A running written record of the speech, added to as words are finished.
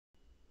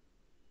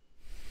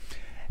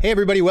Hey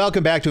everybody,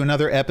 welcome back to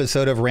another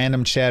episode of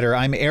Random Chatter.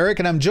 I'm Eric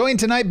and I'm joined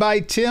tonight by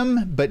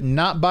Tim, but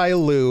not by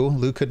Lou.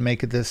 Lou could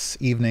make it this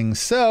evening.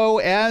 So,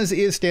 as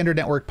is standard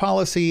network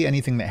policy,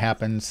 anything that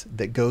happens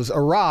that goes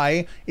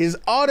awry is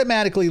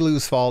automatically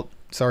Lou's fault.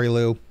 Sorry,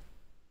 Lou.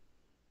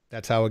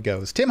 That's how it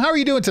goes. Tim, how are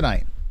you doing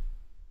tonight?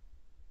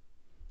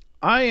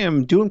 I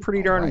am doing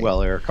pretty darn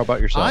well, Eric. How about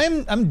yourself?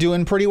 I'm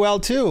doing pretty well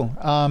too.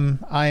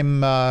 I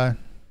am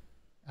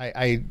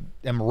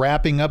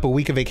wrapping up a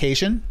week of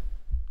vacation.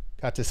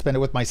 Got to spend it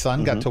with my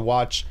son. Got to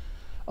watch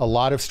a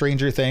lot of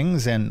Stranger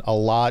Things and a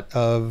lot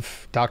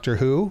of Doctor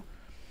Who.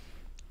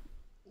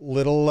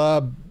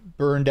 Little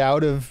burned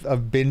out of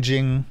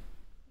binging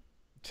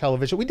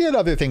television. We did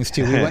other things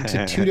too. We went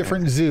to two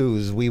different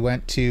zoos. We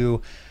went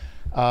to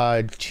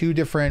two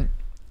different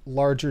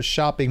larger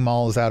shopping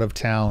malls out of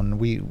town.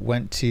 We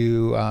went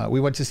to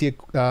see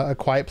a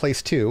Quiet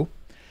Place 2.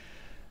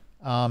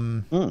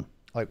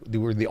 Like we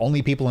were the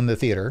only people in the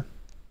theater,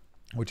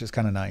 which is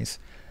kind of nice.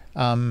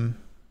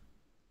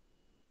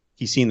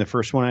 He's seen the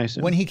first one, I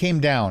assume? When he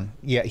came down,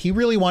 yeah, he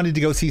really wanted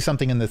to go see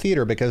something in the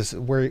theater because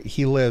where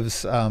he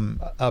lives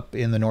up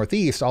in the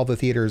Northeast, all the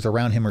theaters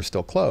around him are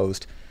still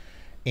closed.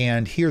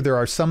 And here there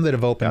are some that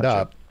have opened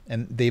up,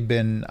 and they've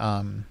been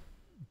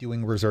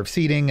doing reserved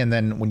seating. And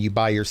then when you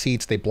buy your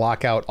seats, they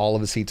block out all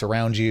of the seats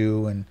around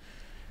you and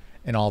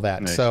all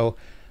that. Nice. So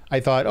I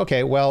thought,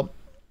 okay, well,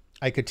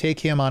 I could take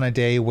him on a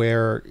day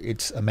where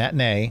it's a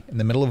matinee in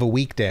the middle of a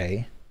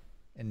weekday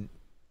and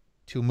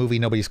to a movie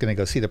nobody's going to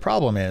go see. The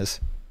problem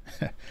is,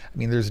 I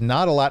mean, there's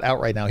not a lot out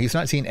right now. He's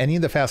not seen any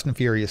of the Fast and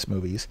Furious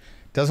movies.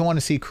 Doesn't want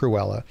to see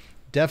Cruella.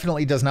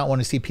 Definitely does not want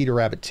to see Peter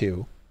Rabbit 2.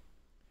 And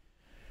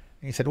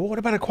he said, well, what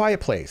about A Quiet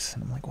Place?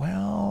 And I'm like,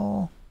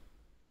 well,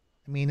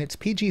 I mean, it's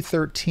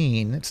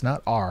PG-13. It's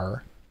not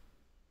R.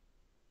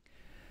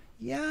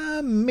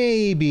 Yeah,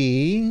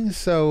 maybe.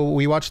 So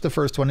we watched the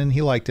first one and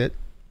he liked it.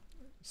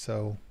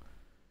 So,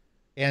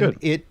 and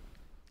Good.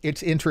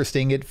 It's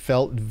interesting. It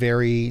felt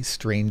very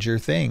Stranger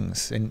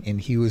Things. And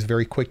he was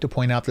very quick to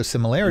point out the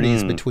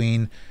similarities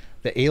between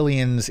the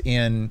aliens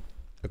in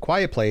A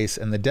Quiet Place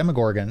and the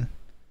Demogorgon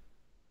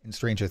in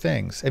Stranger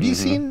Things. Have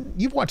you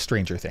you've watched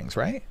Stranger Things,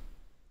 right?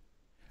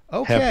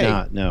 Okay. Have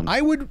not, no. I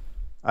know enough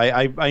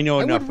about it.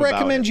 I would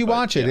recommend you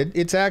watch it. Yeah.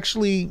 It's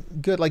actually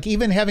good. Like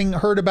even having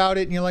heard about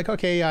it and you're like,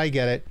 okay, yeah, I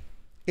get it.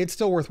 It's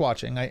still worth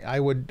watching. I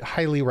would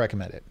highly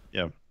recommend it.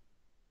 Yeah.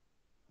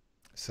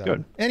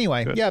 So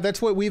anyway, yeah,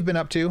 that's what we've been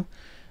up to.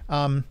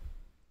 Yeah,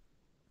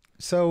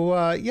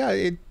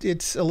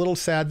 it's a little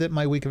sad that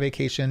my week of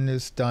vacation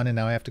is done and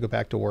now I have to go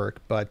back to work,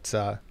 but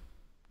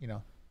you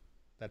know,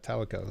 that's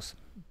how it goes.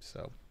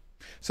 So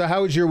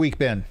how has your week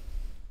been?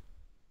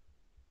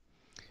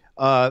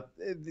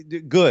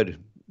 Good.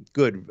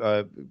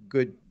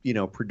 You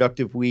know,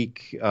 productive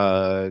week.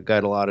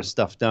 Got a lot of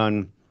stuff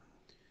done.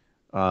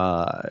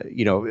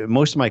 You know,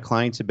 most of my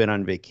clients have been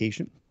on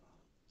vacation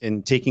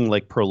and taking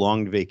like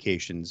prolonged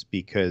vacations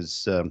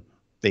because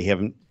they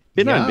haven't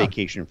been on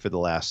vacation for the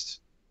last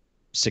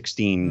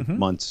 16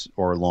 months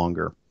or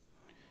longer.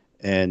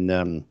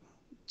 And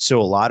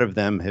so a lot of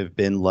them have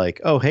been like,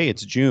 oh, hey,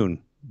 it's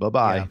June.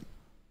 Bye-bye. Yeah.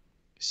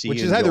 See you in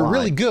July. Which is either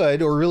really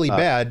good or really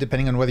bad,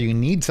 depending on whether you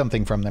need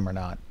something from them or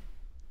not.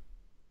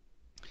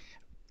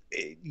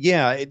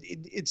 Yeah,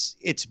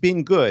 it's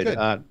been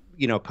good.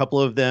 You know, a couple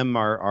of them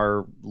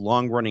are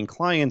long-running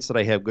clients that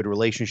I have good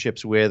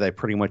relationships with. I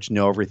pretty much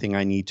know everything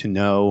I need to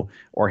know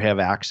or have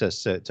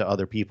access to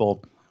other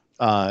people.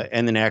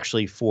 And then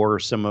actually for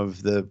some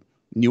of the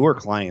newer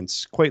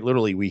clients, quite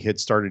literally, we had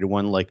started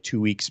one like 2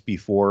 weeks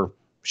before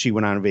she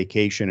went on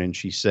vacation, and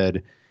she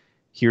said,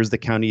 here's the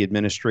county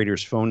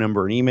administrator's phone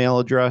number and email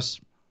address.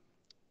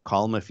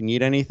 Call them if you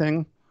need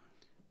anything.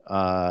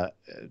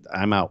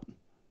 I'm out. I'm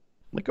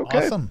like,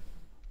 okay. Awesome.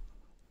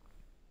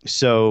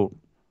 So,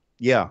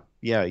 yeah,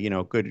 you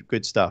know,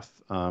 good stuff.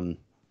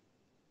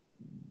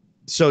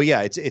 So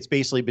yeah, it's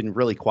basically been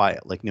really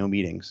quiet, like no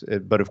meetings.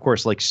 But of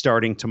course, like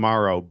starting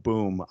tomorrow,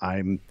 boom,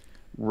 I'm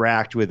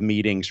racked with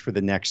meetings for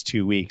the next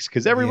 2 weeks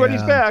because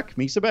everybody's back.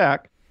 Misa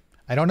back.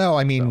 I don't know.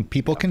 I mean,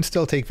 people can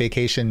still take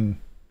vacation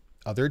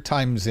other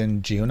times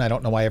in June. I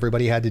don't know why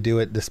everybody had to do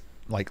it this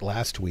like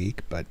last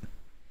week, but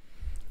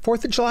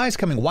 4th of July is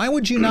coming. Why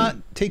would you not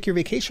take your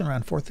vacation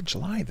around 4th of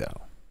July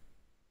though?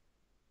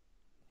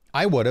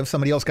 I would have.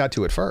 Somebody else got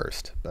to it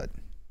first, but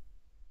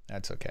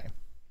that's okay.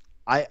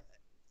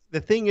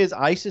 The thing is,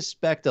 I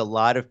suspect a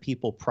lot of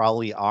people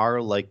probably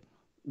are like,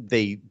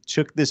 they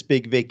took this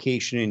big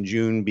vacation in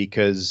June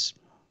because,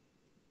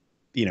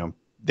 you know,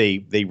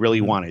 they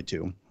really wanted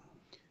to.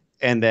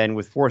 And then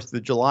with 4th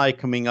of July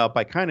coming up,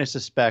 I kind of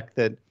suspect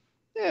that,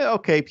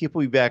 okay, people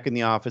will be back in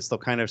the office. They'll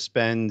kind of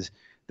spend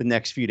the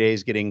next few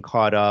days getting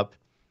caught up,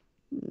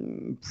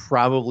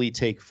 probably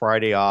take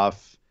Friday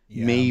off,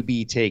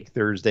 maybe take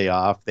Thursday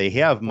off. They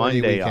have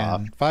Monday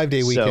off.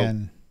 5-day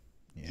weekend.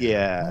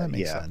 Yeah. That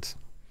makes sense.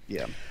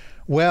 Yeah.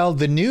 Well,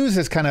 the news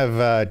has kind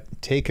of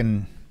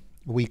taken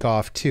a week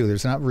off too.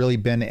 There's not really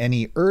been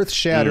any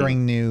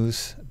earth-shattering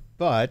news,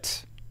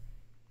 but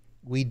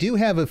we do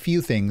have a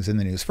few things in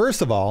the news.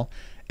 First of all,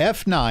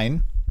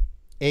 F9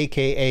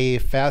 aka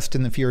Fast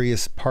and the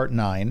Furious Part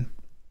 9,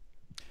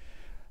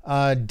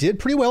 did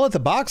pretty well at the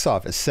box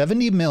office,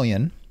 70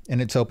 million in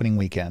its opening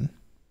weekend.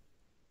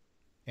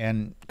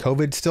 And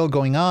COVID's still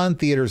going on.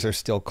 Theaters are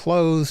still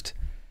closed.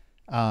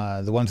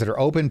 The ones that are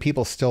open,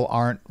 people still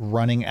aren't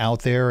running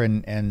out there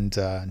and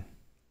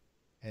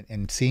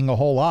seeing a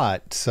whole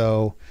lot.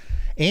 So,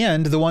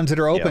 and the ones that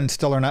are open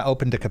still are not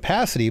open to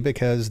capacity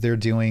because they're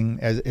doing,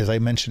 as I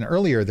mentioned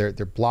earlier,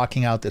 they're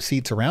blocking out the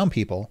seats around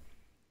people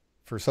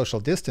for social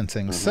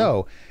distancing. Mm-hmm.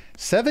 So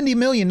 70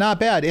 million, not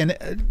bad.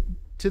 And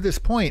to this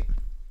point,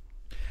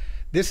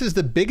 this is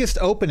the biggest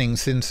opening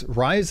since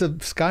Rise of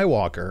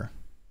Skywalker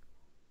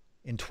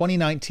in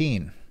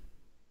 2019.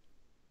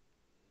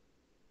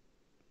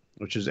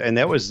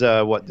 That was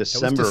what,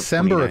 December?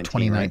 December of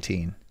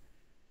 2019. Right?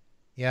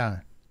 Yeah.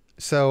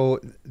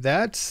 So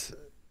that's,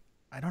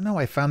 I don't know.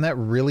 I found that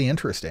really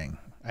interesting.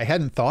 I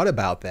hadn't thought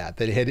about that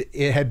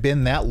it had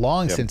been that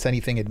long since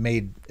anything had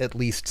made at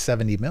least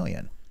 70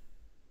 million.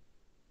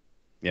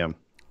 Yeah.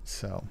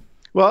 So,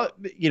 well,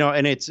 you know,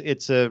 and it's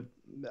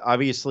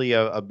obviously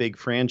a big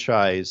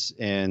franchise,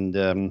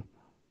 and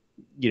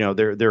you know,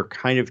 they're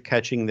kind of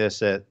catching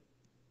this at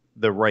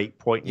the right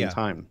point in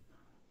time.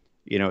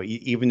 You know,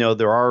 even though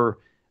there are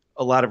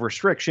a lot of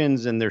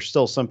restrictions, and there's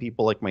still some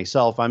people like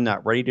myself, I'm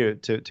not ready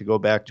to go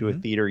back to a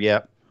theater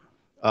yet.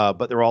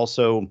 But they're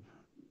also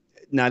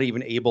not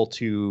even able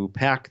to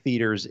pack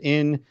theaters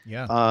in.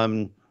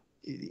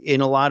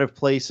 In a lot of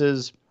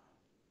places,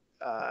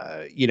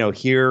 you know,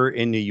 here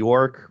in New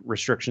York,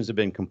 restrictions have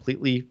been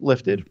completely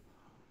lifted.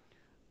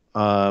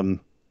 So,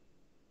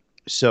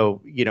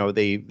 you know,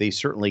 they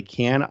certainly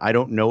can. I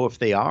don't know if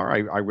they are.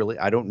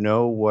 I don't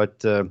know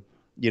what,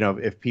 you know,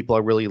 if people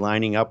are really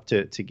lining up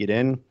to get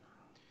in.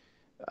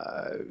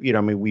 You know,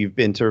 I mean, we've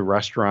been to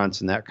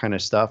restaurants and that kind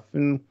of stuff,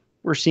 and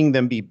we're seeing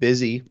them be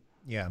busy.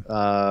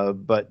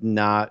 But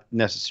not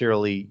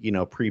necessarily, you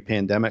know,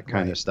 pre-pandemic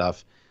kind of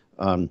stuff.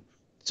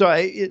 So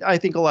I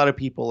think a lot of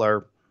people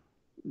are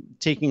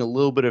taking a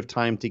little bit of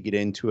time to get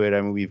into it.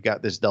 I mean, we've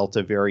got this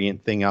Delta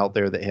variant thing out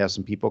there that has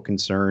some people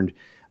concerned,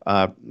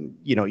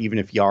 you know, even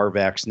if you are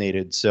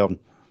vaccinated. So,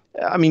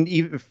 I mean,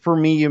 even for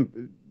me,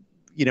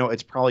 you know,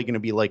 it's probably going to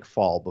be like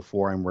fall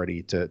before I'm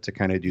ready to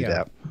kind of do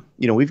that.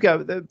 You know, we've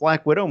got the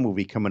Black Widow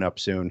movie coming up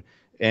soon.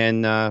 And,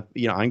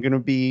 you know, I'm going to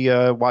be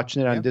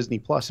watching it on Disney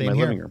Plus in my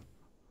living room.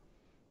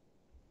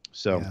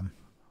 So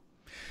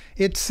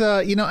it's,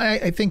 you know,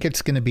 I think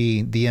it's going to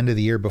be the end of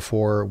the year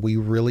before we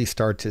really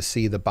start to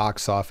see the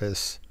box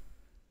office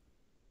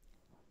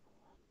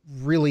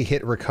really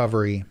hit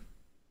recovery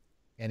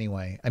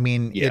anyway. I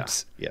mean,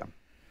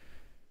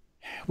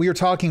 we were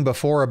talking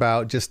before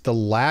about just the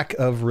lack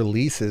of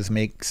releases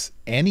makes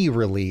any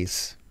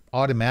release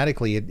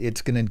automatically,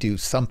 it's going to do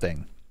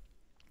something.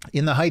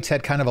 In the Heights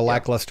had kind of a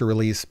lackluster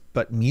release,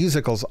 but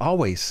musicals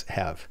always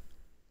have.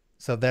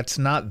 So that's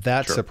not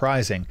that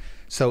surprising.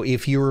 So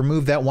if you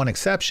remove that one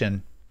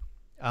exception,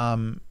 I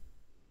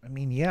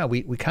mean,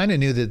 we kind of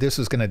knew that this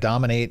was going to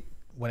dominate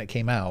when it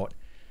came out,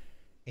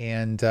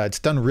 and it's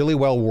done really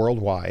well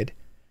worldwide.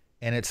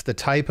 And it's the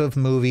type of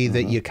movie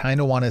that you kind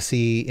of want to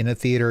see in a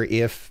theater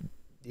if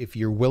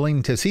you're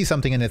willing to see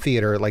something in a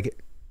theater. Like,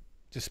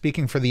 just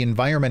speaking for the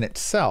environment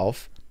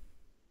itself,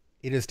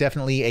 it is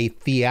definitely a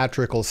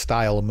theatrical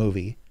style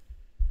movie.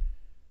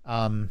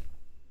 I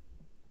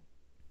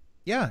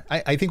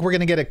think we're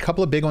going to get a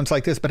couple of big ones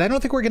like this, but I don't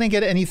think we're going to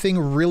get anything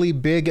really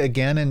big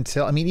again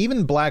until, I mean,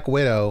 even Black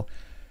Widow,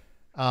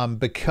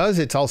 because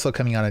it's also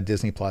coming out on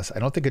Disney Plus, I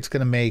don't think it's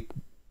going to make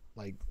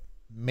like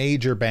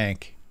major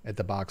bank at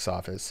the box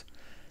office.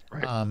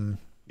 Right.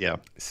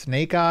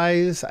 Snake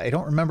Eyes, I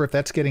don't remember if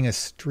that's getting a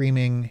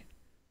streaming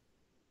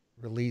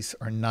release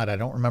or not. I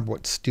don't remember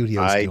what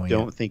studio's doing. I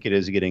don't think it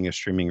is getting a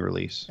streaming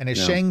release. And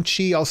is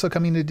Shang-Chi also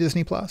coming to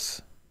Disney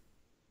Plus?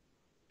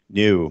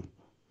 No,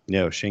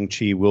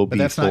 Shang-Chi will be full theater. But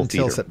that's not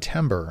until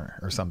September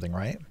or something,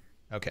 right?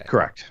 Okay.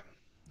 Correct.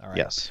 All right.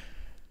 Yes.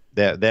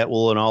 That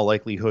will in all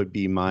likelihood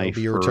be my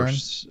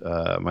first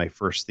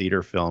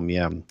theater film.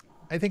 Yeah.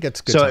 I think it's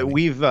good. So timing.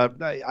 we've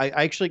I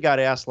actually got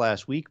asked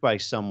last week by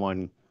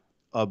someone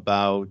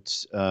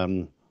about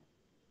the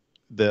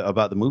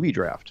movie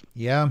draft.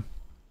 Yeah.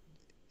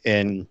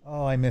 And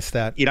I missed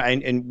that. You know,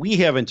 and we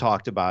haven't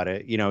talked about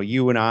it. You know,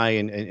 you and I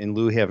and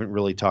Lou haven't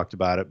really talked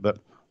about it. But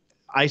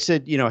I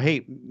said, you know,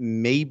 hey,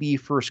 maybe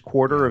first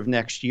quarter of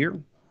next year,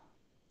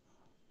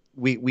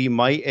 we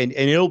might, and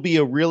it'll be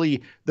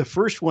the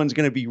first one's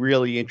going to be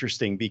really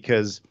interesting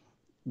because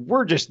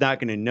we're just not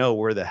going to know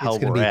where the hell we're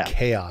at. It's going to be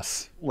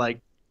chaos.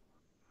 Like,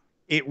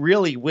 it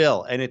really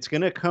will. And it's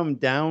going to come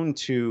down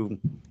to,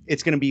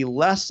 it's going to be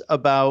less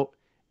about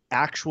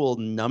actual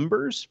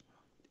numbers,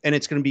 and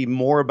it's going to be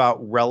more about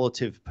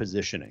relative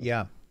positioning.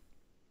 Yeah.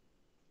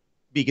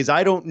 Because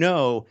I don't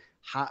know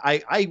how,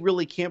 I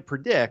really can't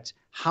predict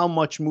how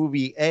much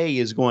movie A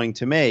is going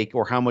to make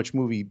or how much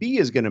movie B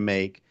is going to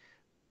make,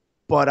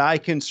 but I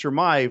can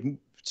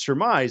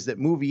surmise that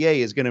movie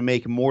A is going to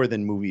make more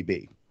than movie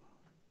B.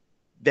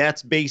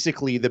 That's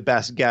basically the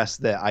best guess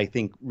that I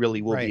think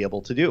really will be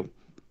able to do.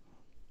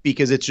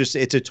 because it's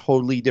a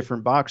totally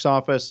different box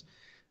office,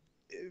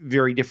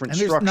 very different and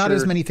structure. there's not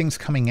as many things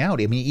coming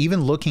out. I mean,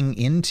 even looking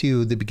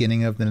into the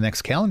beginning of the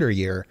next calendar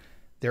year,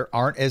 there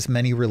aren't as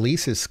many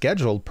releases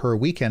scheduled per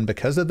weekend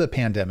because of the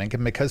pandemic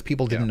and because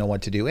people didn't know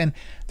what to do. And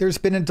there's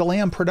been a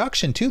delay on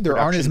production too. There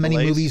aren't as many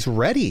movies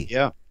ready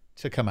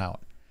to come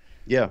out.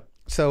 Yeah.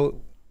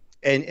 So,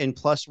 and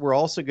plus we're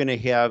also going to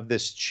have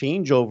this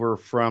changeover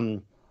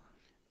from,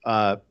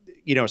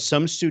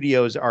 some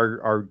studios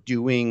are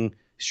doing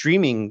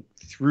streaming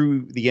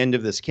through the end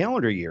of this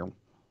calendar year,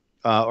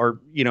 or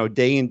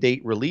day and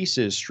date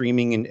releases,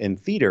 streaming and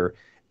theater.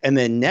 And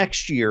then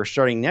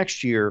starting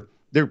next year,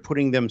 they're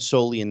putting them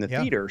solely in the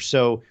theater.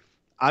 So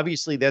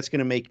obviously that's going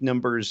to make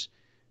numbers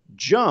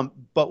jump,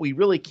 but we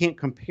really can't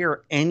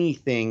compare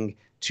anything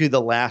to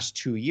the last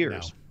 2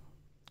 years.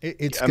 No.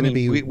 It's going to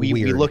be weird.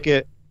 We look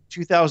at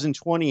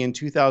 2020 and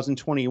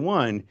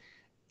 2021,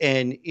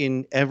 and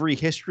in every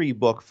history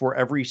book for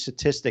every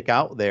statistic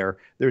out there,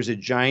 there's a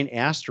giant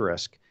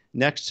asterisk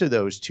next to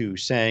those two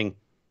saying,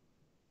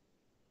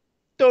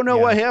 don't know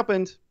what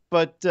happened,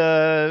 but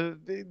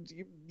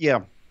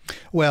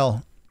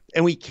Well,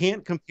 and we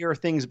can't compare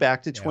things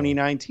back to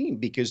 2019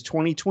 because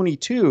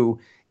 2022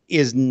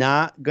 is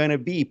not going to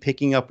be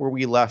picking up where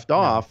we left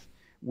off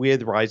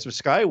with Rise of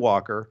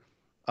Skywalker,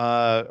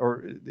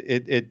 or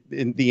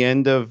in the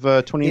end of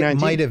 2019.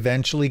 It might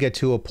eventually get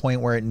to a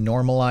point where it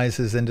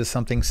normalizes into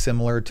something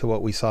similar to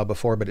what we saw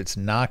before, but it's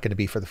not going to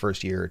be for the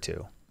first year or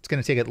two. It's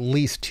going to take at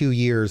least 2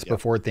 years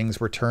before things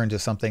return to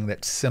something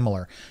that's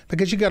similar,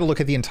 because you got to look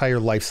at the entire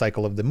life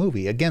cycle of the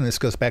movie. Again, this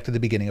goes back to the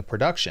beginning of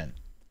production.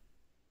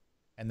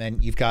 And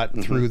then you've got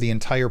through the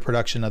entire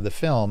production of the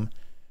film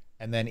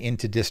and then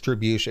into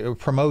distribution,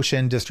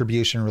 promotion,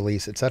 distribution,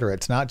 release, etc.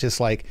 It's not just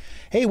like,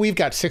 hey, we've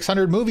got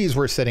 600 movies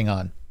we're sitting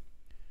on.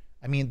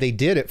 I mean, they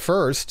did at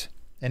first,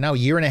 and now a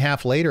year and a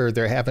half later,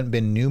 there haven't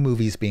been new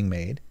movies being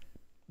made.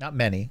 Not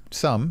many,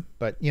 some,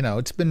 but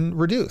it's been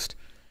reduced.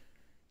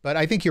 But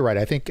I think you're right.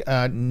 I think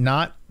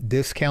not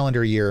this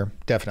calendar year,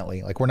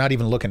 definitely. Like, we're not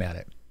even looking at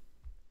it.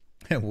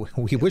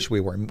 We wish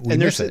we were. We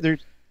miss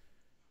it.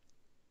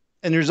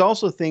 And there's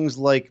also things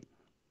like,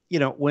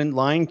 when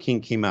Lion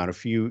King came out a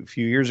few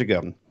years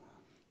ago,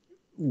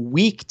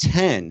 week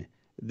 10,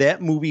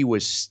 that movie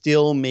was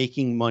still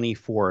making money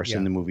for us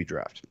in the movie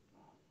draft.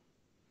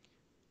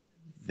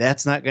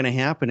 That's not going to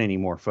happen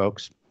anymore,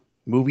 folks.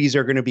 Movies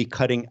are going to be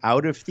cutting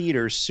out of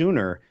theaters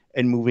sooner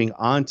and moving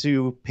on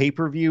to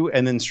pay-per-view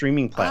and then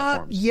streaming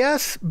platforms.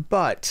 Yes,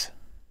 but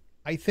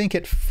I think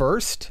at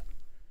first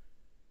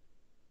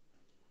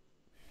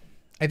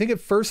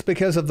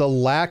because of the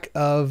lack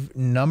of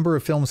number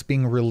of films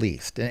being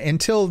released,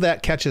 until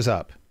that catches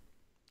up,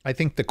 I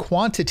think the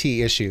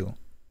quantity issue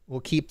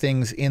will keep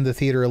things in the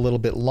theater a little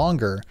bit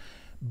longer.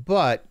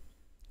 But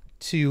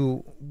to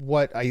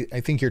what I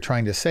think you're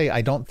trying to say,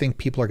 I don't think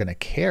people are going to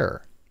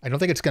care. I don't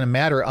think it's going to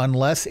matter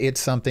unless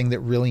it's something that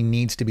really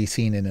needs to be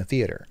seen in a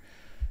theater.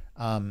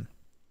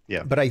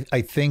 But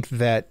I think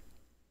that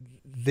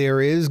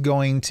there is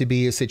going to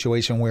be a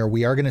situation where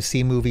we are going to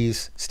see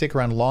movies stick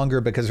around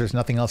longer because there's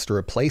nothing else to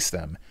replace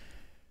them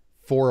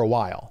for a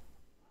while.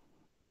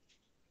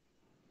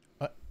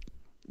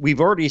 We've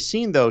already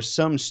seen, though,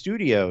 some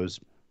studios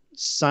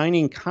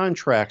signing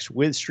contracts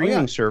with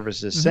streaming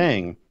services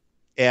saying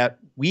at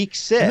week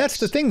 6. And that's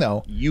the thing,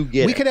 though.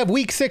 We could have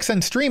week 6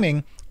 on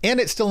streaming and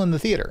it's still in the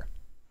theater.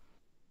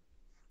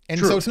 And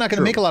so it's not going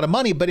to make a lot of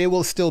money, but it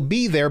will still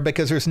be there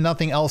because there's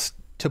nothing else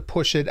to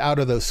push it out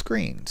of those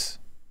screens.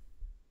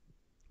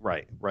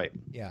 Right.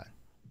 Yeah.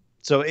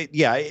 So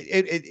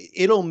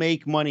it'll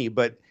make money,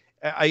 but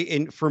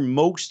for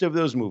most of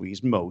those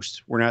movies,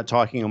 we're not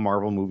talking a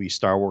Marvel movie,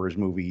 Star Wars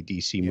movie,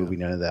 DC movie,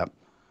 none of that.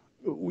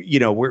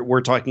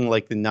 We're talking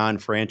like the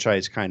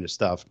non-franchise kind of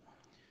stuff,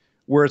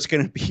 where it's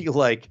going to be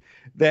like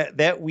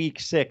that week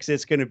 6,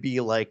 it's going to be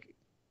like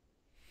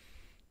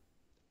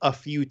a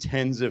few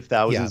tens of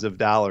thousands of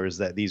dollars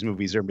that these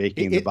movies are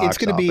making in the box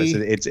office.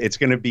 It's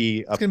going to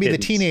be the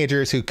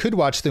teenagers who could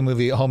watch the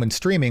movie at home and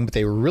streaming, but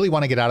they really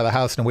want to get out of the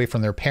house and away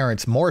from their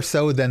parents more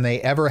so than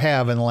they ever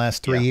have in the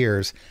last 3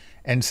 years.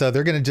 And so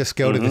they're going to just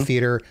go to the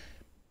theater,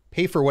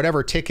 pay for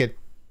whatever ticket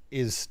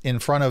is in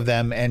front of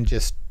them, and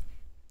just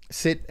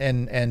sit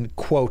and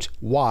quote,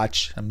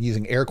 watch, I'm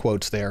using air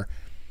quotes there,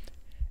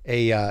 an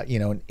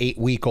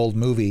 8-week-old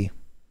movie.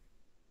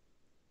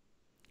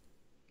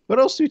 What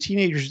else do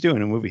teenagers do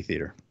in a movie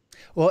theater?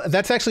 Well,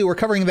 that's actually, we're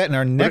covering that in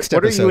our next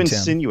episode. What are you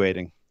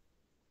insinuating? Tim.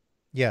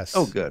 Yes.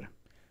 Oh, good.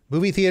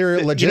 Movie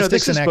theater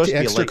logistics and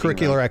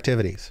extracurricular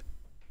activities.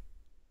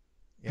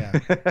 Yeah,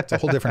 it's a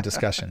whole different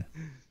discussion.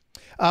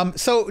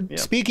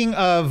 Speaking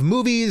of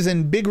movies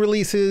and big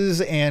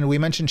releases, and we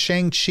mentioned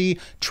Shang-Chi,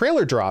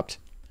 trailer dropped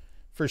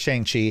for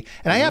Shang-Chi.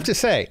 And I have to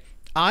say,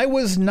 I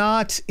was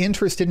not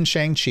interested in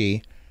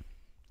Shang-Chi.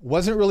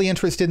 Wasn't really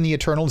interested in the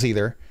Eternals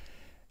either.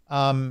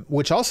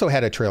 Which also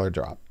had a trailer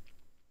drop.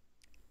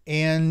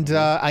 And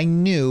I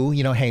knew,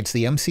 hey, it's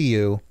the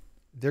MCU.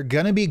 They're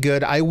going to be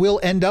good. I will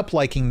end up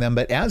liking them.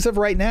 But as of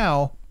right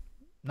now,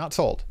 not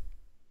sold.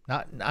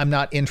 I'm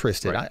not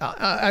interested. Right.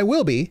 I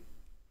will be,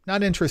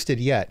 Not interested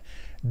yet.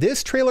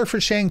 This trailer for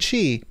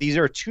Shang-Chi. These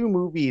are two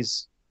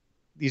movies.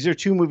 These are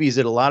two movies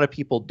that a lot of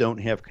people don't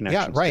have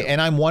connections Yeah, right. to.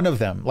 And I'm one of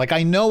them. Like,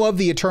 I know of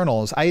the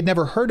Eternals. I had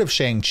never heard of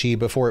Shang-Chi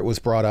before it was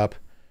brought up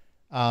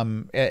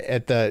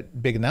at the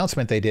big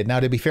announcement they did.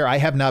 Now, to be fair, I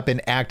have not been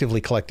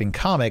actively collecting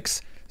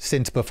comics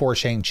since before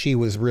Shang-Chi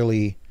was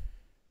really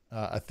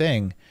a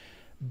thing.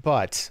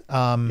 But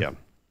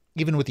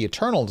even with the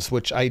Eternals,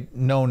 which I'd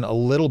known a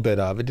little bit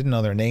of, I didn't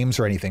know their names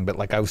or anything, but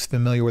like I was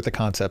familiar with the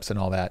concepts and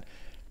all that.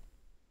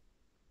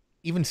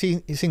 Even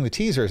seeing the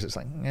teasers, it's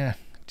like,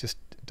 just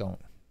don't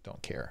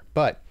care.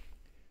 But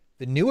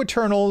the new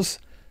Eternals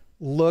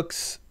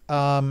looks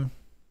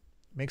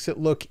makes it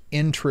look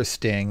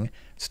interesting.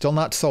 Still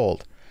not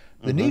sold.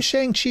 The new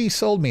Shang-Chi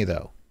sold me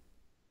though.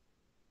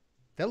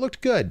 That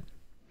looked good.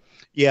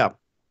 Yeah.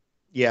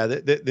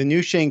 The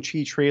new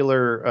Shang-Chi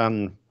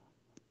trailer,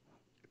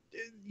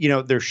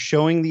 they're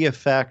showing the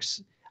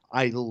effects.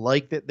 I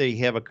like that they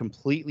have a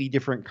completely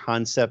different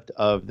concept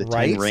of the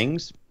 10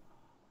 rings.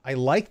 I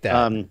like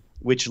that.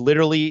 Which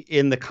literally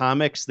in the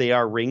comics, they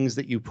are rings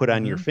that you put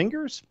on your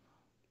fingers.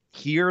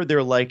 Here,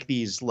 they're like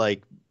these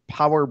like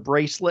power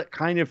bracelet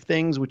kind of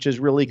things, which is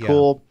really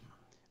cool.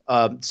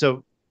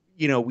 So,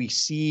 we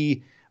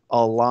see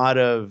a lot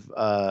of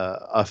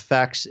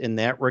effects in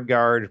that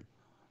regard.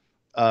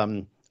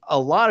 A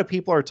lot of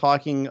people are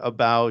talking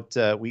about,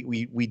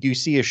 we do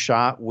see a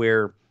shot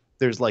where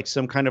there's like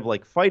some kind of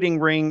like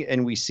fighting ring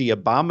and we see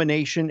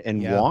Abomination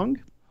and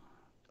Wong.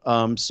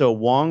 So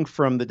Wong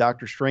from the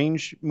Doctor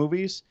Strange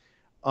movies,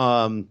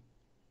 an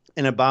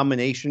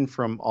Abomination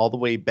from all the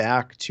way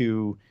back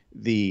to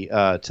the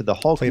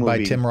Hulk played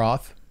movie. by Tim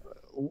Roth.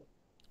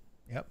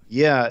 Yep.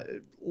 Yeah.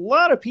 A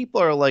lot of people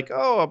are like,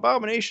 oh,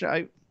 Abomination.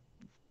 I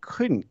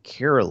couldn't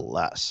care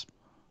less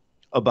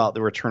about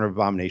the return of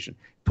Abomination.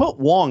 Put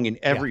Wong in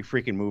every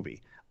freaking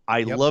movie.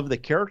 I love the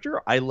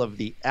character. I love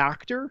the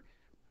actor.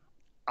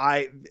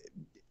 I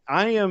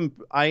am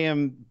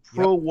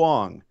pro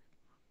Wong.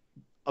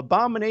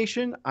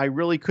 Abomination, I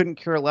really couldn't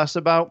care less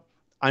about.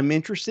 I'm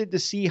interested to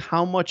see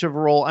how much of a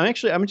role. I'm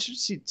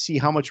interested to see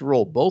how much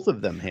role both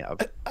of them have.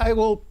 I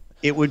will.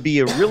 It would be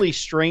a really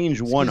strange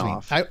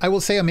one-off. I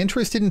will say I'm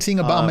interested in seeing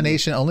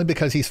Abomination only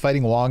because he's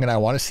fighting Wong, and I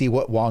want to see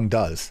what Wong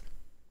does.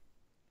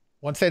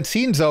 Once that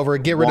scene's over,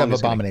 get rid of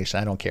Abomination.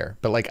 I don't care,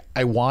 but like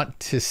I want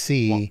to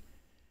see,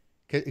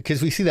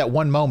 because we see that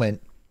one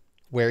moment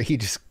where he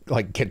just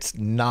like gets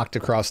knocked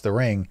across the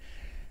ring.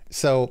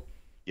 So.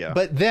 Yeah.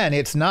 But then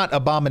it's not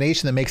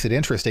Abomination that makes it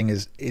interesting.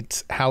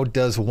 It's how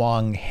does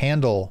Wong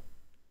handle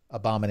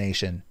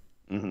Abomination?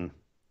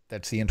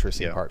 That's the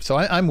interesting part. So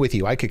I'm with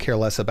you. I could care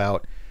less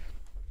about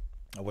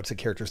what's the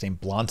character's name,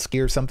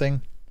 Blonsky or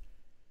something.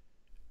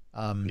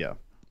 And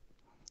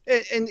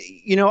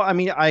I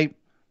mean,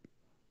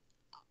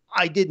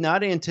 I did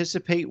not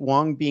anticipate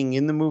Wong being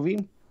in the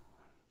movie.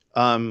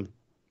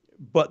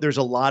 But there's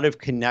a lot of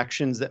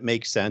connections that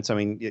make sense. I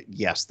mean,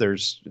 yes,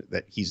 there's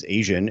that he's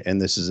Asian,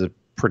 and this is a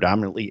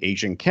predominantly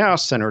Asian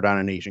cast centered on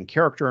an Asian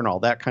character and all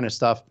that kind of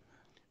stuff.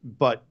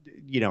 But,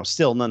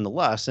 still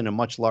nonetheless, in a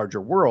much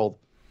larger world,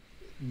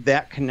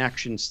 that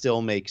connection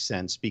still makes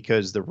sense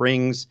because the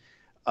rings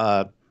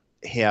have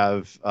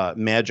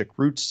magic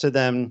roots to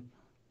them.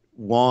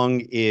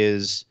 Wong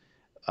is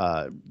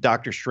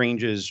Doctor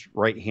Strange's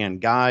right-hand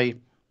guy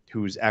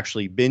who's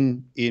actually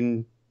been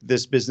in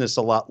this business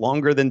a lot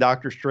longer than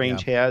Doctor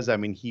Strange has. I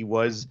mean, he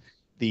was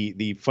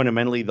the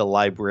fundamentally the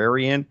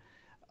librarian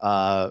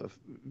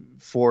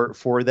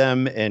for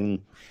them,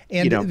 and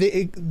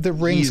the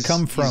rings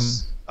come from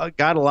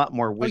got a lot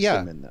more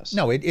wisdom in this.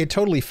 No, it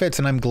totally fits,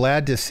 and I'm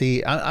glad to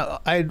see.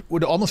 I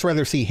would almost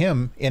rather see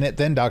him in it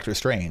than Doctor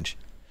Strange,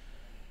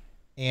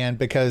 and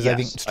because I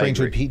think Strange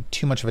would be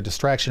too much of a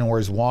distraction,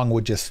 whereas Wong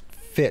would just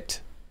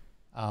fit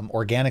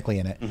organically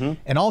in it.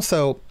 And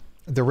also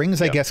the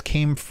rings, I guess,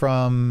 came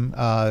from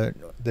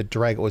the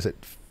dragon. Was it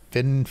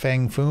Fin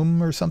Fang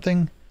Foom or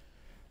something?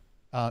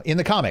 In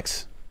the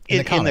comics. In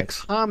the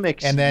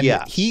comics, and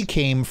then he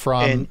came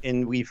from,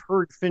 and we've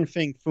heard Fin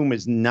Fang Foom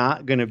is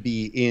not going to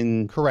be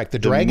in. Correct. The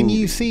dragon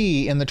you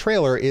see in the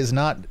trailer is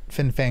not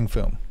Fin Fang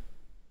Foom.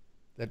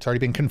 That's already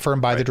been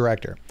confirmed by the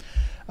director.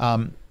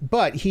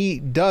 But he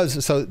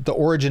does. So the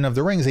origin of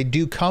the rings, they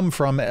do come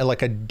from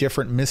like a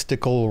different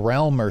mystical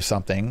realm or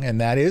something,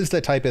 and that is the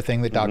type of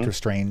thing that Doctor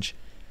Strange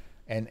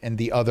and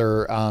the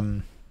other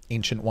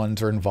ancient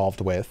ones are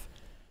involved with.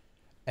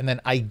 And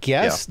then I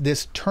guess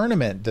this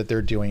tournament that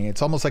they're doing,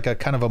 it's almost like a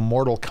kind of a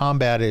Mortal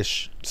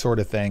Kombat-ish sort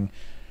of thing.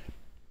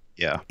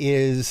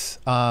 Is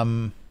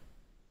I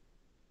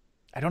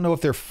don't know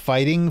if they're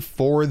fighting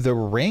for the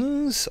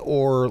rings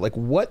or like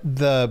what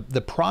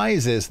the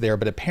prize is there,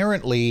 but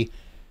apparently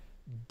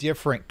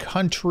different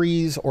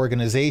countries,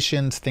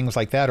 organizations, things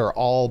like that are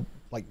all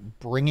like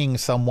bringing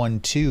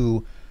someone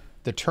to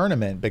the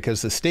tournament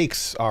because the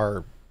stakes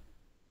are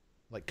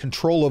like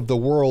control of the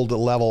world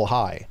level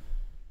high.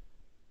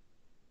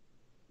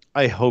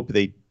 I hope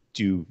they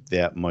do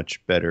that much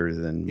better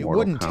than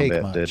Mortal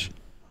Kombat did.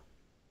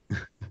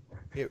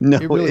 It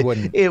really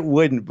wouldn't. It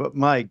wouldn't, but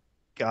my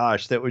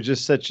gosh, that was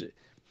just such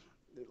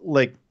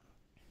like,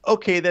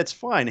 okay, that's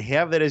fine.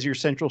 Have that as your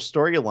central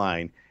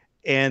storyline.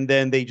 And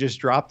then they just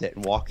dropped it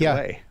and walked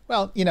away.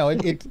 Well, you know,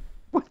 it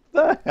what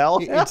the hell?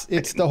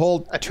 It's the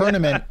whole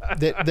tournament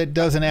that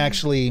doesn't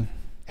actually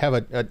have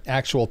an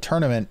actual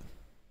tournament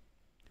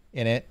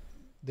in it.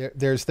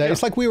 There's that. Yeah.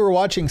 It's like we were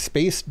watching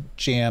Space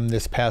Jam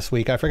this past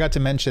week. I forgot to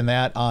mention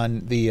that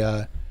on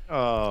the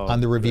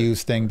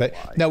reviews thing, but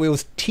no, it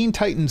was Teen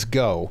Titans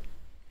Go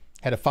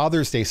had a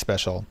Father's Day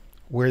special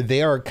where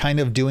they are kind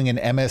of doing an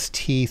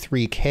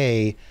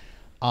MST3K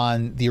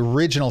on the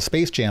original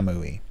Space Jam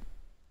movie.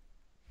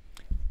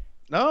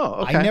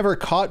 Oh, okay. I never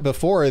caught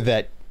before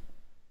that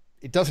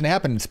it doesn't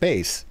happen in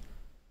space.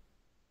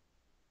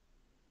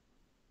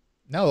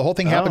 No, the whole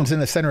thing happens in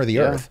the center of the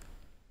Earth.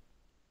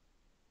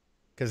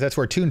 Because that's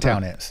where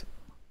Toontown is.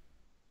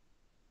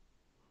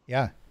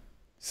 Yeah.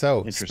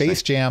 So,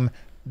 Space Jam,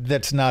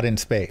 that's not in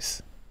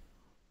space.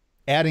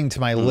 Adding to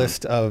my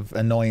list of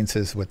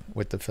annoyances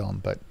with the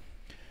film. But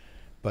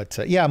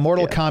yeah,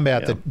 Mortal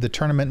Kombat, the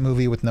tournament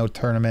movie with no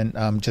tournament.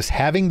 Just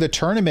having the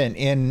tournament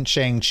in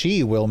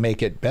Shang-Chi will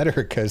make it better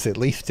because at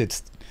least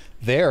it's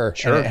there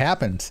and it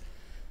happens.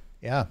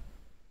 Yeah.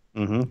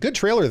 Good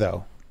trailer,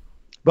 though.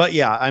 But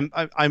yeah,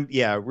 I'm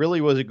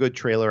really was a good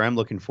trailer. I'm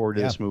looking forward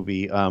to this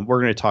movie.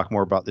 We're going to talk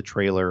more about the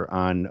trailer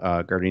on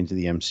Guardians of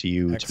the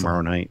MCU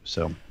tomorrow night.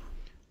 So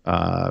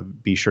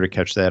be sure to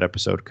catch that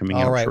episode coming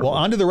out. All right. Shortly. Well,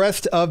 on to the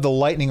rest of the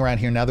lightning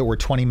round here now that we're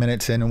 20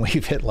 minutes in and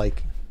we've hit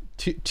like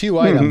two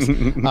items.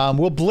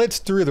 We'll blitz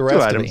through the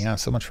rest of it. Yeah,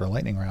 so much for a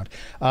lightning round.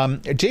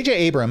 J.J.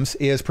 Abrams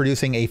is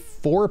producing a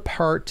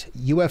 4-part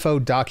UFO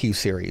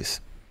docuseries.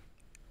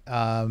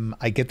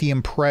 I get the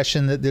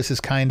impression that this is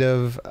kind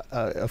of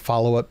a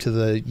follow-up to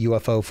the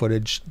UFO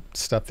footage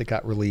stuff that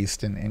got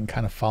released and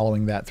kind of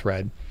following that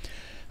thread.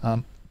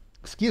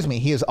 Excuse me.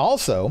 He is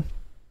also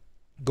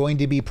going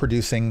to be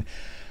producing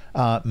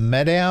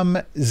Madame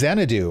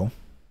Xanadu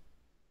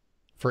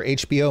for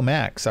HBO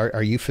Max.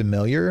 Are you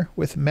familiar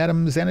with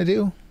Madame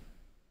Xanadu?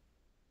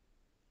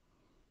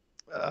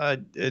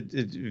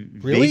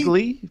 Really?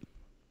 Vaguely,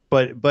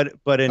 but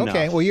enough.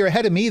 Okay, well, you're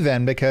ahead of me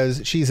then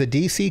because she's a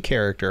DC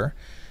character,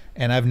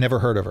 and I've never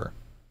heard of her.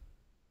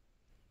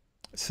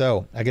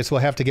 So I guess we'll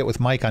have to get with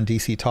Mike on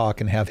DC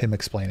Talk and have him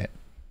explain it.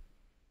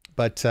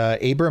 But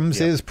Abrams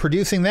is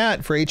producing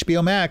that for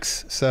HBO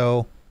Max.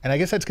 So, and I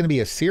guess that's going to be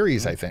a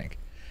series, I think.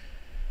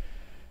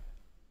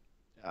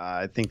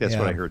 I think that's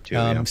what I heard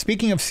too.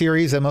 Speaking of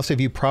series, most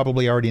of you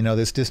probably already know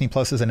this. Disney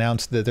Plus has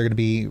announced that they're going to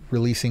be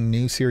releasing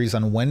new series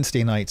on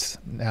Wednesday nights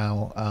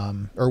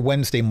now, or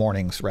Wednesday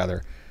mornings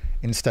rather,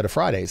 instead of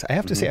Fridays. I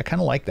have to say, I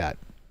kind of like that.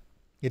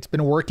 It's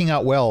been working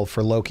out well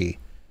for Loki.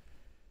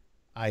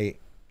 I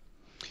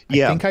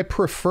think I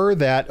prefer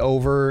that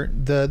over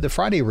the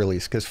Friday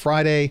release because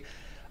Friday,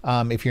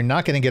 if you're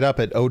not going to get up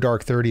at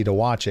dark 30 to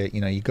watch it,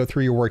 you know, you go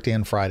through your workday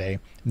on Friday,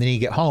 and then you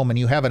get home and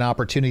you have an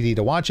opportunity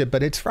to watch it,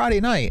 but it's Friday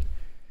night.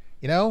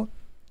 You know,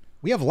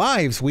 we have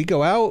lives. We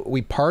go out,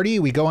 we party,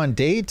 we go on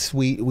dates,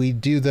 we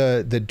do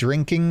the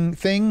drinking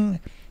thing.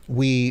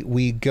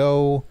 We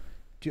go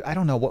do, I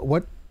don't know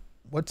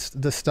what's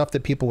the stuff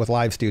that people with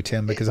lives do,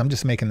 Tim, because I'm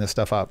just making this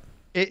stuff up.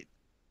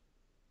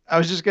 I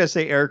was just going to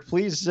say, Eric,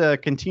 please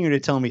continue to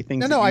tell me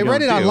things. No, I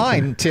read it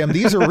online, Tim.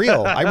 These are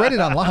real. I read it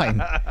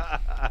online.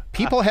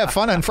 People have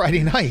fun on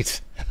Friday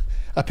nights,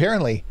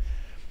 apparently.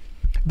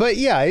 But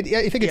yeah, I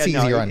think it's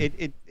easier on.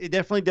 It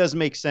definitely does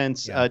make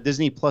sense. Yeah.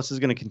 Disney Plus is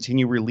going to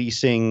continue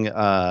releasing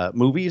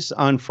movies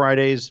on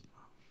Fridays.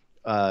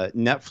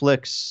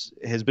 Netflix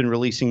has been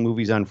releasing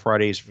movies on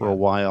Fridays for a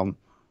while.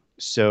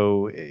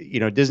 So, you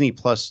know, Disney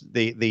Plus,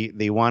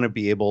 they want to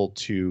be able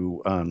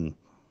to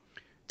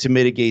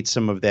mitigate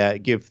some of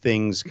that, give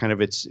things kind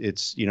of its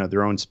you know,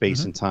 their own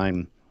space and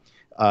time.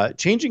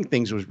 Changing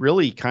things was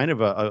really kind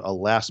of a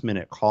last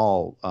minute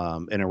call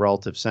in a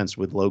relative sense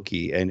with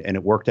Loki, and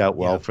it worked out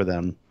well for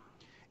them.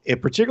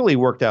 It particularly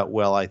worked out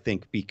well, I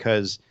think,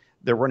 because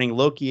they're running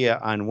Loki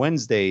on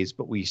Wednesdays,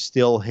 but we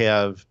still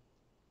have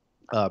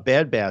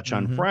Bad Batch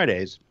on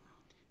Fridays,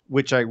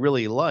 which I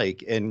really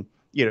like. And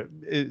you know,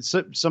 it's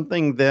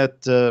something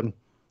that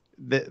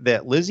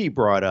that Lizzie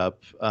brought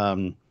up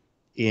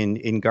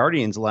in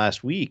Guardians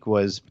last week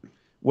was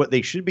what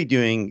they should be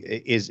doing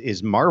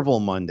is Marvel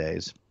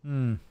Mondays.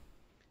 And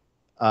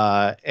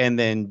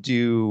then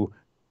do,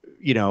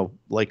 you know,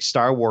 like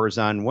Star Wars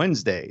on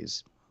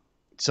Wednesdays,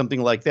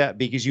 something like that,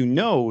 because you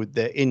know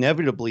that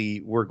inevitably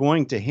we're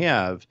going to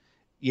have,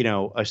 you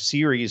know, a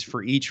series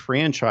for each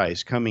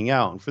franchise coming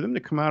out, and for them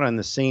to come out on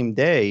the same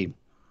day.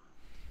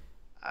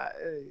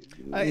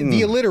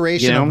 The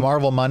alliteration of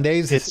Marvel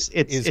Mondays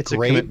is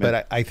great,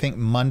 but I think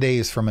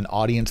Mondays from an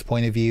audience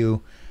point of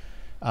view,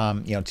 you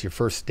know, it's your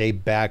first day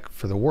back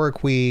for the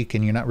work week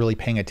and you're not really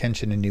paying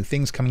attention to new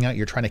things coming out.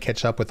 You're trying to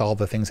catch up with all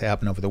the things that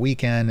happen over the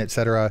weekend,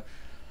 etc.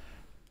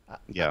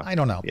 Yeah. I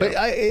don't know. Yeah. But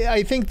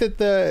I think that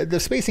the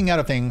spacing out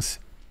of things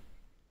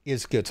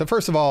is good. So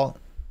first of all,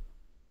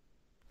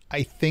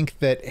 I think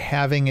that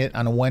having it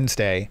on a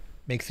Wednesday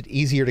makes it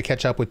easier to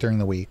catch up with during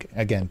the week.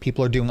 Again,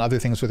 people are doing other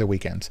things with their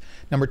weekends.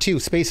 Number two,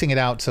 spacing it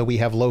out so we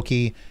have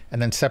Loki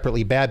and then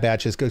separately Bad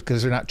Batches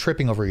because they're not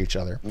tripping over each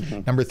other.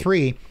 Mm-hmm. Number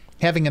three,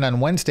 having it on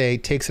Wednesday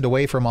takes it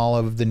away from all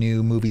of the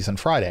new movies on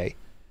Friday.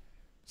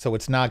 So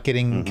it's not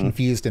getting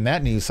confused in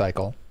that news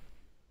cycle.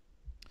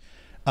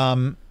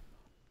 I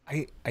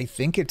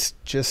think it's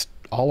just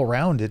all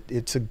around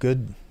it's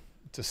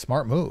a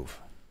smart move.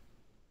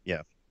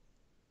 Yeah.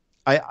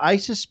 I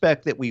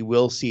suspect that we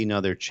will see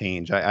another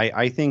change.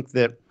 I think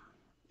that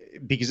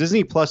because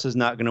Disney Plus is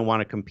not going to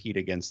want to compete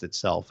against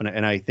itself.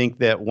 And I think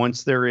that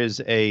once there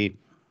is a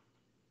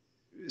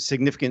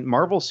significant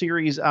Marvel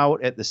series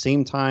out at the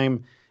same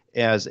time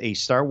as a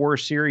Star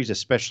Wars series,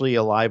 especially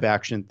a live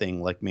action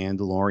thing like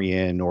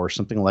Mandalorian or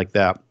something like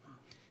that,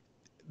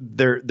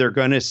 they're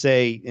going to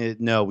say,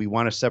 no, we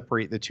want to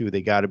separate the two.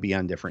 They got to be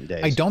on different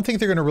days. I don't think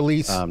they're going to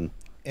release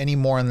any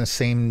more on the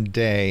same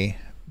day,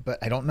 but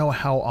I don't know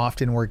how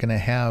often we're going to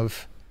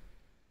have.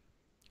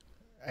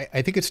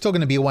 I think it's still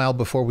going to be a while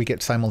before we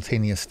get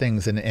simultaneous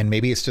things, and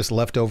maybe it's just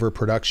leftover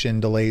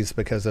production delays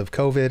because of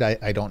COVID.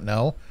 I don't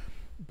know,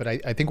 but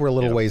I think we're a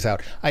little ways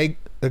out. I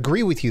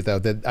agree with you, though,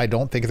 that I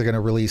don't think they're going to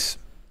release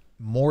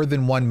more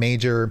than one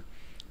major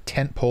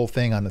tentpole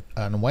thing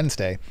on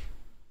Wednesday.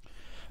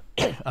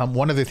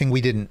 One other thing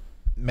we didn't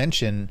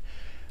mention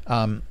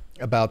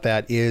about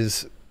that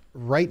is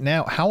right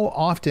now, how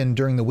often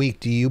during the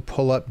week do you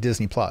pull up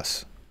Disney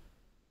Plus?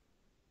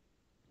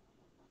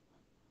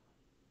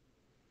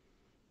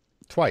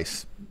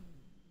 Twice.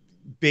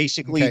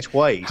 Basically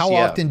twice. How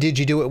often did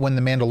you do it when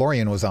The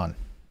Mandalorian was on?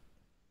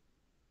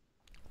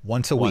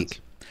 Once a week.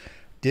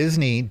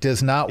 Disney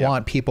does not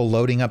want people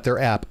loading up their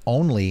app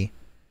only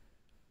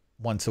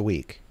once a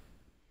week.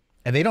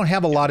 And they don't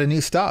have a lot of new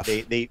stuff.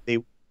 They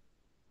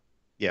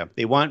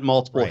want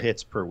multiple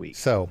hits per week.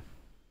 So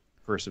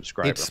per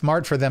subscriber. It's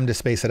smart for them to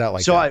space it out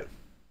like that.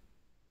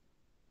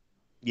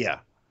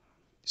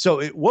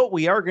 So what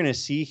we are going to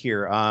see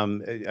here,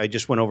 I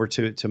just went over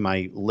to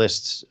my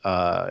lists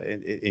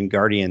in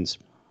Guardians.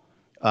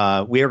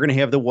 We are going to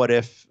have the What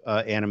If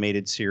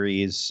animated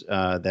series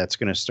that's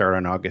going to start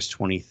on August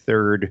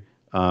 23rd.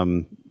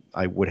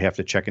 I would have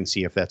to check and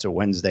see if that's a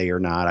Wednesday or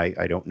not.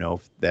 I don't know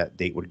if that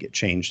date would get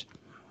changed.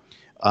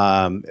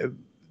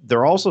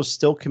 They're also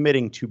still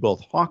committing to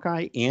both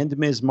Hawkeye and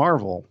Ms.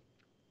 Marvel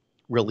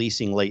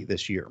releasing late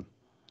this year.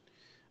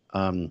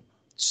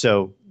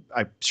 So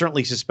I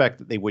certainly suspect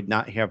that they would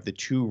not have the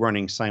two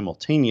running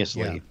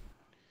simultaneously.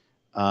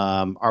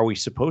 Are we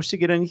supposed to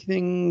get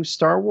anything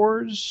Star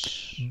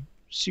Wars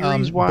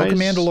series-wise? Book of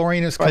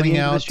Mandalorian is coming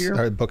out this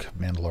year? Book of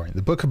Mandalorian.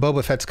 The Book of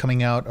Boba Fett's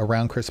coming out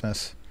around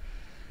Christmas.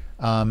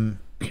 I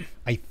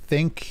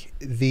think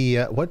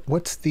the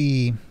what's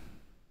the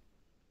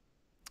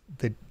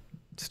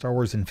Star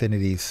Wars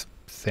Infinities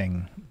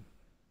thing?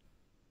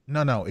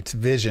 No, it's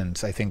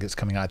Visions, I think, is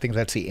coming out. I think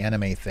that's the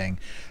anime thing.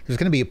 There's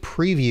going to be a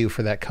preview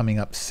for that coming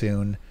up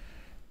soon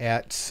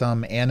at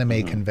some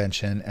anime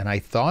convention, and I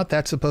thought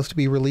that's supposed to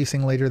be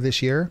releasing later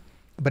this year,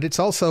 but it's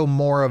also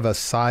more of a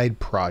side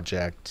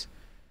project.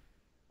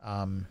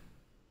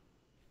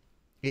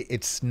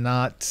 It's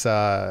not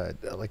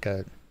like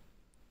an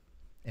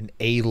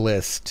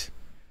A-list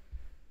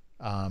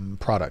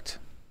product.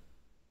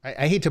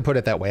 I hate to put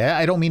it that way.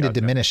 I don't mean to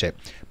diminish it,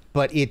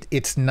 but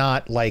it's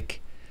not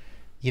like,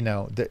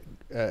 the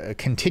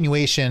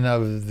continuation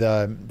of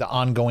the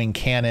ongoing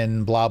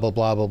canon, blah, blah,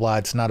 blah, blah, blah.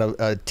 It's not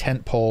a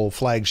tentpole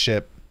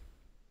flagship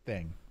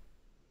thing.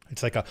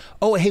 It's like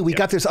hey, we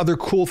got this other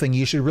cool thing.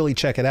 You should really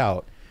check it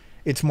out.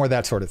 It's more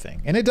that sort of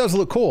thing. And it does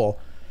look cool.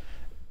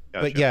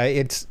 Gotcha. But yeah,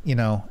 it's,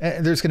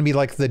 there's going to be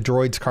like the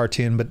Droids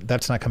cartoon, but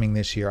that's not coming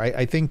this year.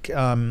 I think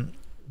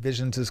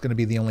Visions is going to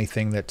be the only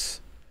thing that's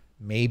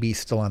maybe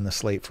still on the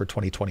slate for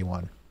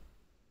 2021.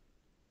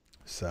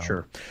 So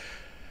sure.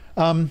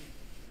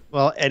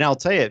 Well, and I'll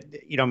tell you,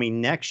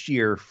 next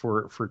year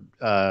for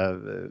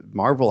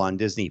Marvel on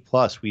Disney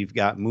Plus, we've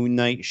got Moon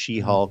Knight,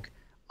 She-Hulk,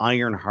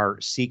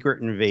 Ironheart,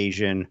 Secret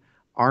Invasion,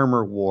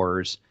 Armor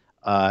Wars,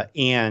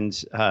 and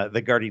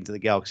the Guardians of the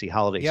Galaxy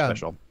Holiday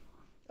Special,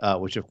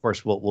 which of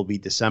course will be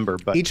December.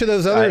 But each of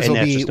those others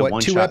will be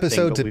 2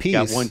 episodes apiece. We've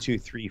got 1, 2,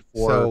 3,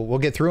 4. So we'll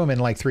get through them in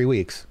like 3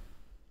 weeks.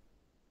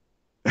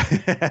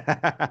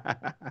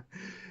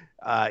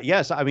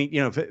 Yes, I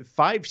mean,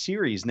 5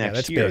 series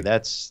next year. Big.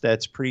 That's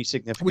pretty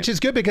significant. Which is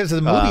good because the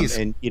movies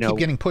keep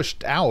getting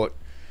pushed out.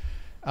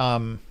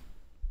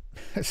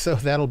 So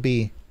that'll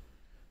be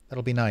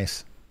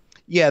nice.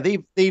 Yeah,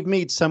 they've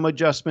made some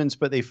adjustments,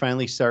 but they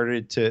finally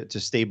started to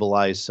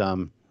stabilize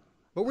some.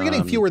 But we're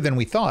getting fewer than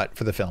we thought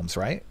for the films,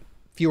 right?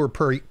 Fewer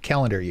per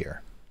calendar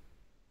year.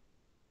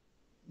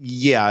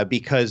 Yeah,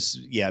 because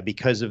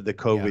of the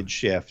COVID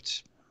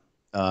shift.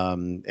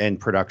 And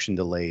production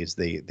delays,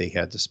 they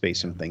had to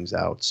space some things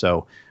out.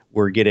 So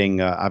we're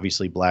getting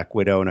obviously Black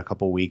Widow in a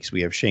couple weeks.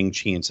 We have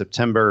Shang-Chi in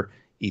September,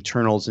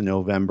 Eternals in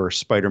November,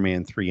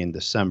 Spider-Man 3 in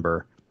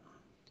December.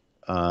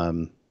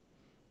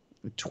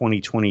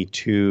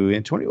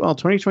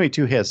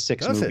 2022 has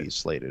 6 movies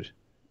slated.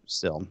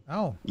 still.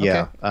 Oh,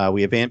 Yeah. okay.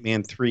 We have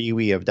Ant-Man 3.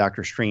 We have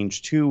Doctor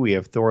Strange 2. We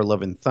have Thor: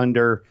 Love and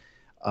Thunder,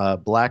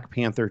 Black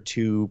Panther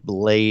 2,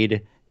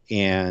 Blade,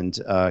 and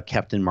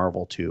Captain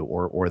Marvel 2,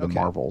 or The Okay.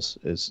 Marvels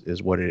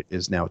is what it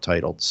is now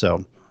titled.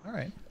 So, All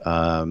right.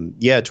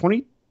 yeah,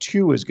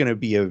 22 is going to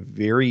be a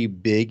very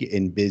big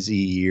and busy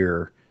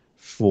year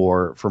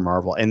for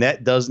Marvel, and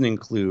that doesn't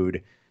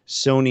include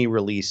Sony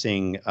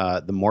releasing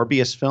the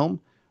Morbius film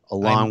I'm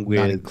along not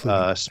with including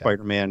that.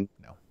 Spider-Man,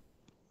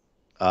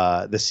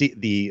 No.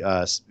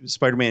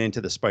 Spider-Man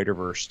Into the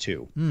Spider-Verse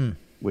 2,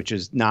 which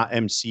is not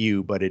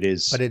MCU, but it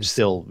is But it's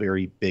still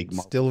very big.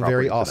 Marvel Still property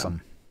very for them.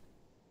 awesome.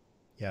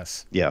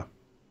 Yes. Yeah,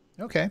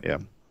 Okay. yeah.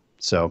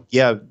 So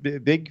yeah,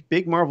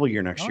 big Marvel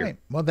year next All year. right.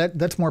 Well,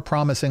 that's more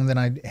promising than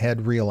I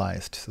had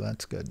realized. So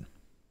that's good.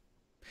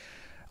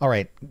 All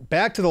right.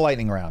 Back to the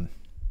lightning round.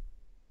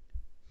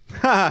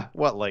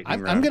 What lightning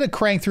I'm round? going to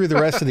crank through the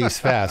rest of these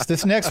fast.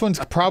 This next one's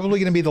probably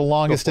going to be the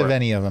longest Go of for it.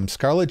 any of them.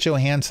 Scarlett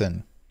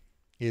Johansson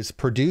is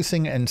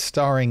producing and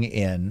starring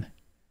in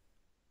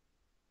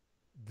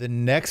the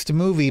next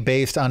movie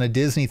based on a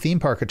Disney theme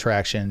park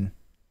attraction,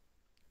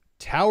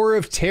 Tower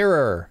of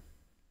Terror.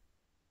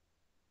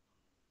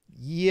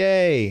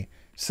 Yay.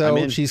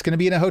 So she's going to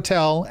be in a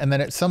hotel, and then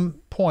at some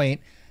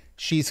point,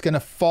 she's going to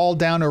fall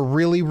down a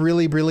really,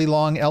 really, really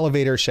long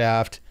elevator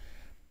shaft.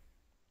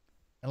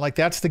 And like,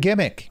 that's the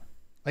gimmick.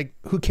 Like,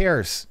 who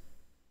cares?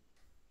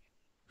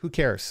 Who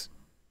cares?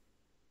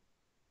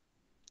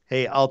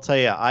 Hey, I'll tell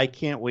you, I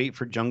can't wait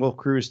for Jungle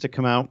Cruise to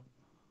come out.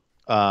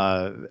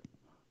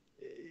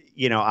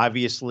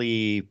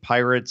 Obviously,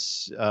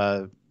 Pirates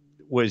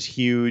was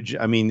huge.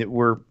 I mean,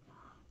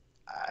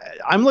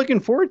 I'm looking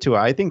forward to it.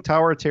 I think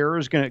Tower of Terror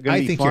is going to be fun.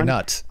 I think you're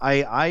nuts.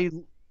 I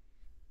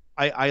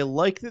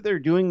like that they're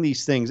doing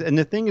these things, and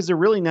the thing is, they're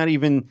really not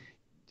even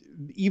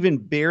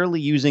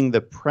barely using the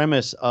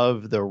premise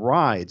of the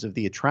rides, of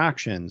the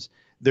attractions.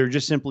 They're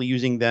just simply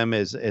using them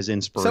as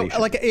inspiration. So,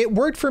 like, it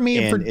worked for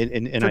me for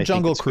I Jungle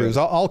think it's Cruise.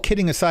 good. All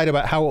kidding aside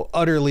about how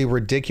utterly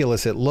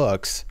ridiculous it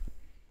looks,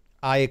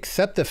 I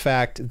accept the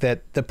fact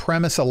that the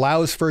premise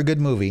allows for a good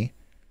movie.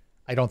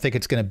 I don't think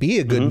it's going to be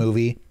a good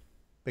movie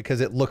because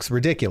it looks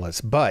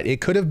ridiculous, but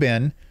it could have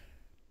been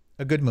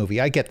a good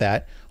movie. I get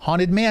that.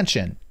 Haunted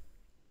Mansion.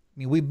 I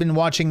mean, we've been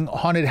watching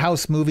haunted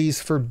house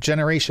movies for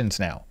generations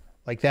now.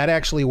 Like, that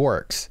actually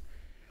works.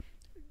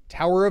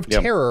 Tower of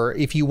Terror,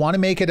 if you want to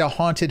make it a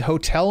haunted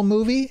hotel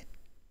movie,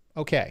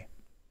 okay.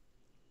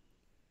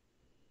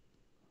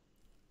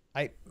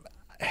 I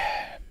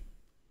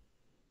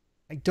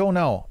don't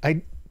know.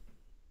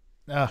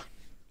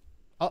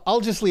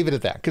 I'll just leave it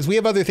at that because we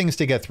have other things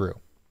to get through.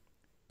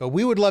 But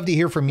we would love to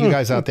hear from you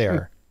guys out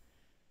there.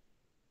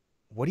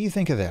 What do you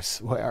think of this?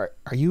 Are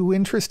you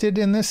interested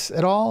in this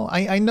at all?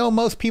 I know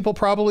most people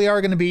probably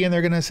are going to be, and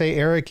they're going to say,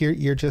 Eric,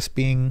 you're just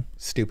being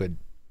stupid.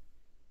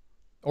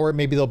 Or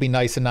maybe they'll be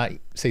nice and not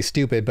say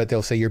stupid, but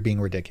they'll say you're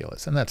being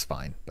ridiculous, and that's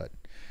fine. But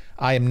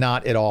I am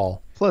not at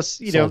all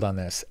sold on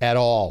this at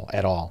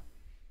all.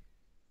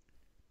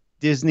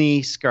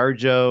 Disney,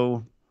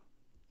 ScarJo,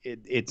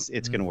 it's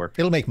going to work.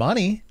 It'll make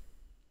money.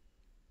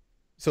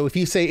 So if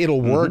you say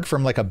it'll work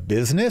from like a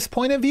business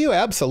point of view,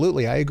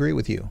 absolutely, I agree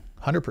with you,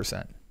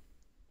 100%.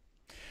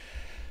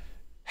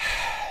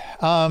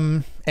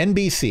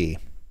 NBC.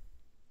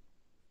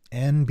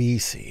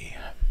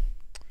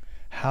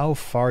 How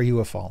far you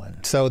have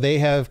fallen. So they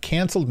have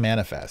canceled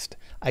Manifest.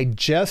 I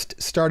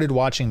just started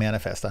watching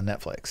Manifest on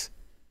Netflix.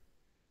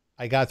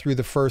 I got through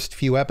the first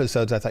few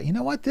episodes. I thought, you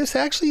know what? This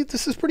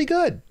is pretty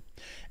good.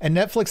 And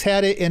Netflix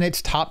had it in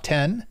its top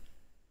 10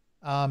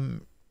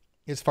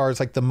 as far as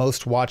like the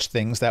most watched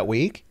things that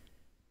week.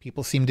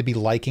 People seem to be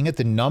liking it.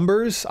 The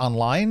numbers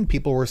online,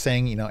 people were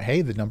saying,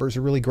 hey, the numbers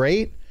are really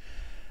great.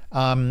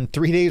 3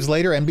 days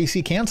later,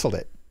 NBC canceled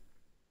it.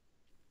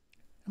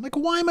 I'm like,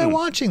 why am I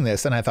watching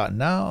this? And I thought,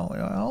 no,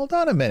 hold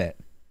on a minute.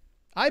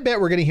 I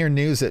bet we're going to hear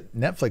news that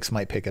Netflix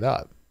might pick it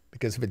up,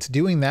 because if it's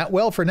doing that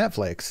well for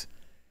Netflix,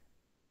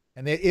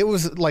 and it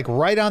was like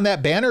right on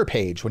that banner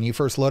page when you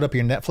first load up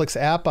your Netflix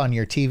app on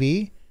your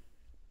TV,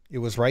 it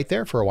was right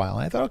there for a while.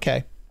 And I thought,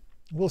 okay,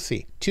 we'll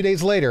see. 2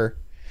 days later,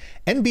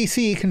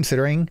 NBC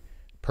considering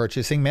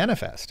purchasing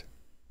Manifest.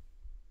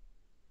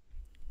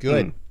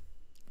 Good.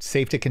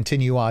 Safe to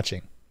continue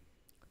watching.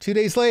 2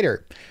 days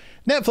later,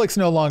 Netflix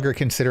no longer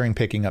considering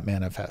picking up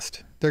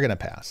Manifest. They're going to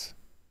pass.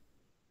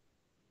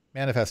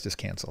 Manifest is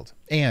canceled.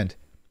 And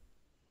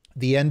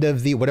the end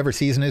of the whatever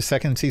season is,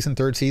 second season,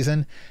 third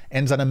season,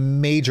 ends on a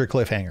major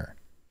cliffhanger.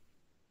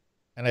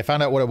 And I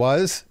found out what it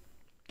was,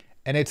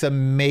 and it's a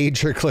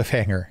major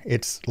cliffhanger.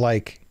 It's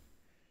like,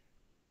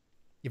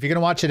 if you're going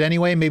to watch it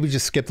anyway, maybe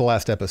just skip the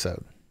last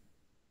episode.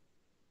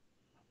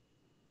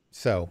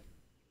 So,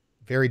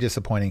 very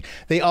disappointing.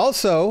 They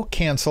also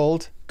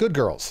canceled Good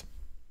Girls.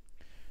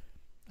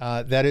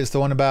 That is the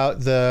one about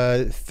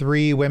the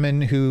 3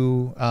 women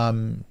who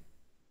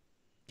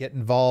get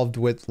involved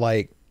with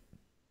like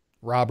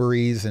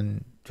robberies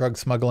and drug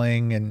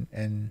smuggling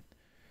and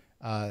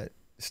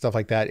stuff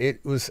like that.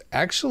 It was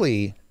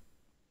actually,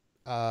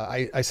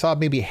 I saw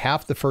maybe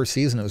half the first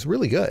season. It was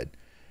really good.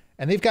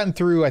 And they've gotten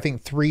through, I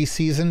think, 3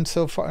 seasons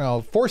so far.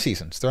 No, 4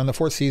 seasons. They're on the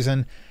 4th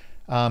season.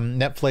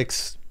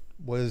 Netflix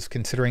was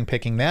considering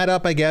picking that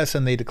up, I guess,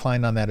 and they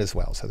declined on that as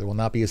well. So there will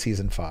not be a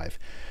season 5.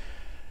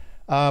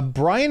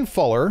 Bryan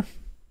Fuller,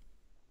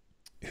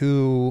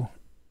 who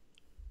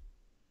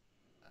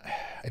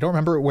I don't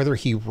remember whether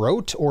he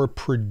wrote or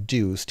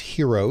produced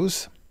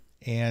Heroes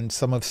and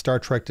some of Star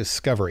Trek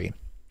Discovery.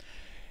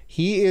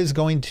 He is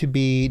going to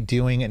be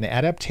doing an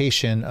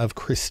adaptation of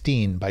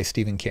Christine by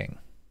Stephen King.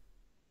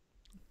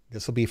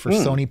 This will be for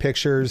Sony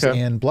Pictures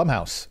and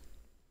Blumhouse.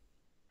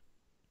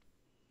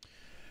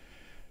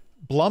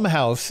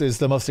 Blumhouse is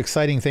the most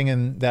exciting thing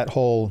in that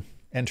whole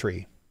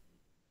entry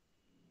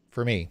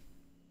for me.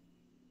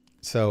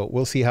 So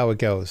we'll see how it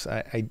goes.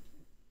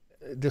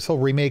 This whole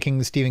remaking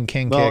the Stephen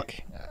King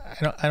kick,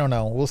 I don't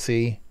know. We'll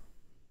see.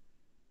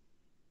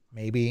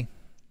 Maybe.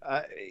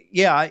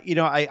 Yeah, you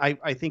know,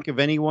 I think of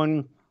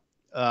anyone,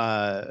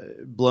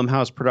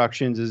 Blumhouse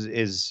Productions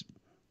is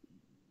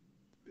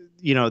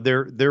you know,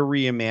 their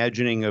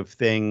reimagining of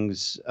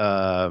things,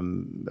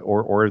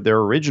 or their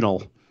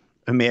original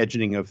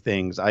imagining of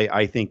things,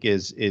 I think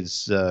is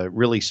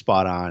really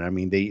spot on. I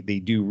mean, they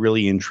do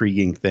really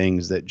intriguing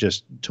things that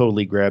just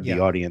totally grab the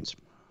audience.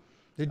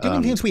 They're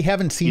doing things we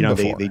haven't seen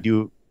before. They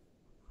do.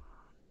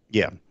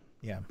 Yeah.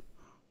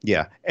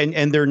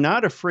 And they're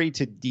not afraid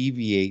to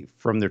deviate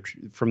from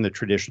the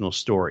traditional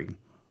story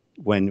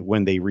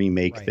when they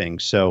remake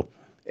things. So,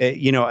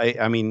 you know,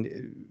 I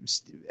mean,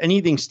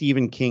 anything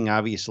Stephen King,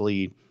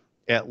 obviously,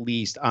 at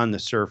least on the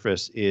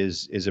surface,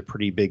 is a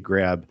pretty big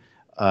grab.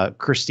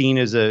 Christine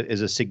is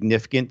a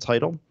significant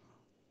title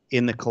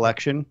in the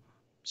collection.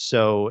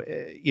 So,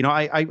 you know,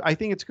 I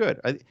think it's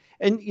good.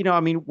 And, you know,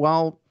 I mean,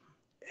 while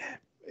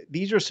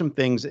these are some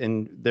things,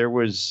 and there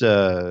was,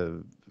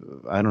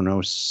 I don't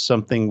know,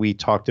 something we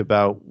talked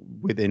about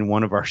within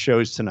one of our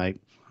shows tonight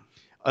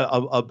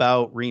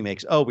about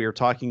remakes. Oh, we were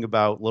talking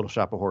about Little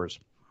Shop of Horrors,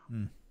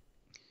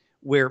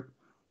 where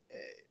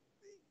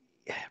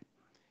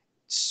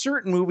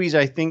certain movies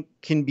I think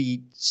can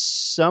be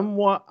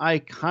somewhat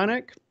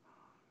iconic,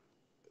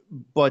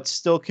 but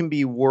still can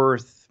be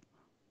worth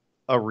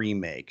a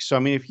remake. So, I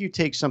mean, if you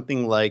take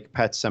something like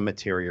Pet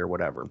Sematary or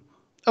whatever,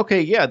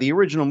 okay, yeah, the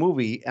original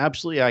movie,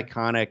 absolutely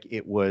iconic.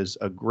 It was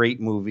a great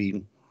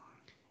movie.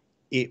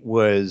 It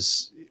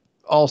was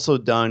also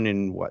done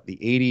in the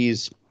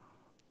 80s,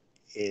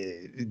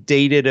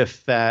 dated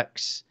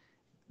effects,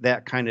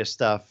 that kind of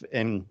stuff.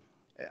 And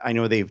I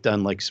know they've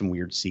done like some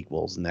weird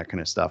sequels and that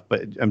kind of stuff,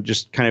 but I'm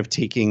just kind of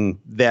taking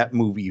that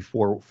movie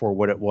for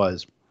what it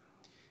was.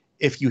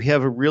 If you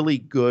have a really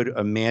good,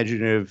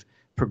 imaginative,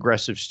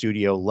 progressive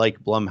studio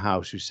like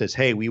Blumhouse who says,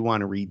 hey, we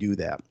want to redo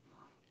that,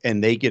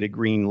 and they get a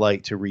green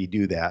light to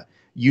redo that,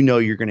 you know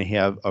you're going to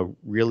have a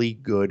really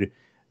good,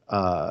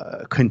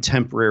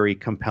 contemporary,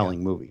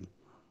 compelling movie.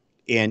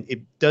 And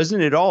it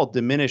doesn't at all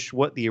diminish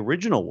what the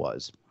original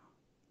was.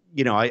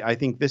 You know, I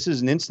think this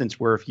is an instance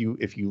where if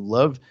you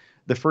love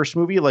the first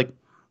movie, like,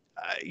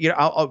 you know,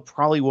 I'll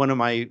probably one of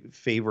my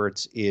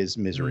favorites is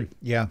Misery.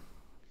 Yeah.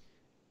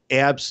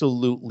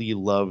 Absolutely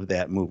love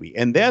that movie.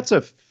 And that's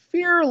a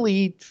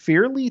fairly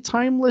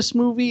timeless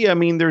movie. I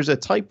mean, there's a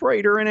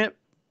typewriter in it,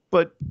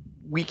 but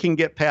we can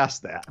get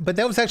past that. But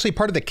that was actually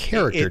part of the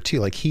character too.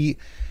 Like he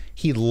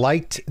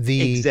liked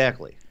the,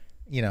 exactly,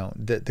 you know,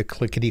 the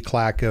clickety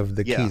clack of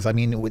the keys. I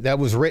mean, that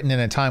was written in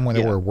a time when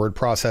there were word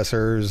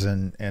processors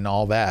and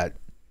all that.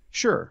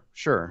 Sure.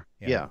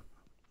 Yeah.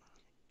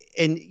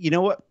 And you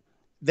know what?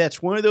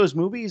 That's one of those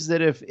movies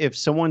that if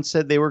someone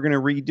said they were going to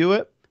redo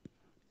it,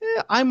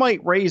 I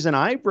might raise an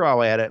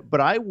eyebrow at it, but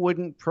I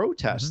wouldn't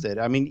protest it.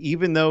 I mean,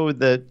 even though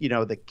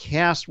the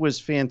cast was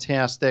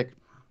fantastic,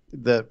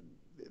 the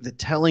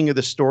telling of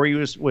the story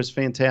was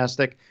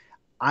fantastic,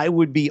 I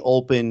would be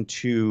open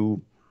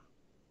to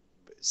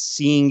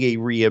seeing a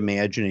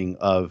reimagining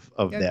of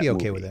that movie. I'd be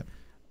okay with it.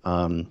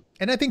 And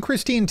I think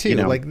Christine too. You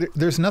know, like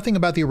there's nothing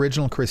about the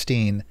original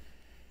Christine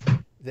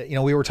that, you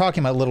know, we were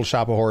talking about Little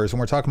Shop of Horrors, and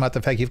we're talking about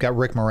the fact you've got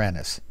Rick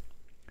Moranis,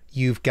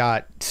 you've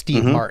got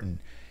Steve Martin.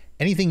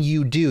 Anything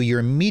you do, you're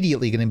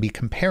immediately going to be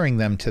comparing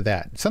them to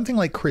that. Something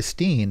like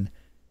Christine.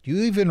 Do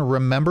you even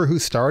remember who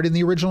starred in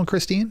the original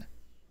Christine?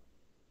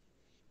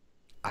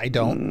 I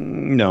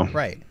don't. No.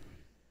 Right.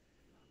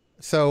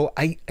 So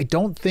I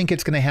don't think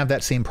it's going to have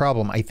that same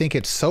problem. I think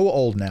it's so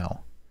old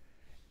now.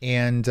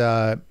 And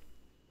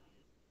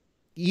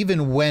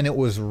even when it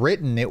was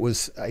written, it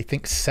was, I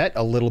think, set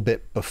a little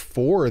bit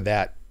before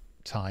that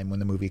time when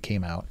the movie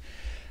came out.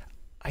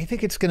 I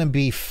think it's going to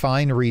be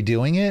fine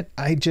redoing it.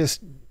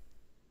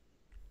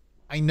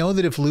 I know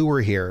that if Lou were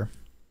here,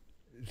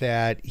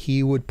 that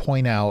he would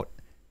point out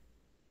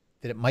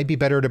that it might be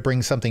better to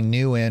bring something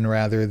new in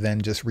rather than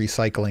just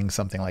recycling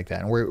something like that.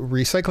 And we're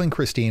recycling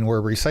Christine.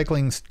 We're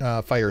recycling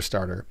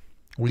Firestarter.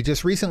 We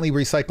just recently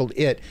recycled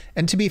it.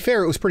 And to be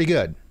fair, it was pretty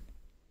good.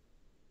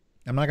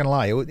 I'm not going to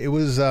lie. It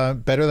was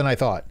better than I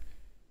thought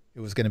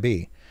it was going to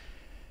be.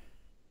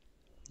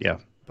 Yeah.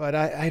 But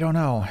I don't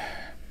know.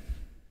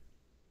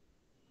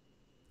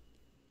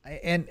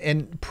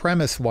 And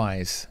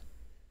premise-wise,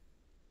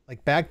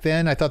 Like back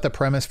then, I thought the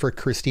premise for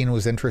Christine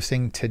was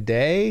interesting.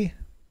 Today,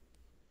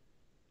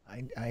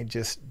 I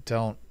just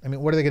don't. I mean,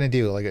 what are they going to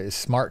do? Like a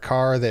smart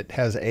car that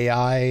has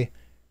AI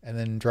and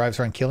then drives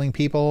around killing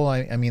people?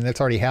 I mean, that's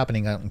already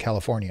happening out in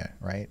California,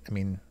 right? I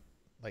mean,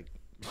 like,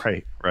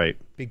 right.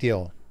 Big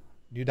deal.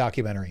 New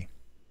documentary.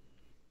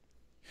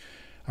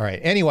 All right.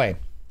 Anyway,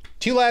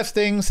 two last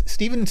things.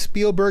 Steven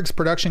Spielberg's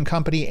production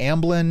company,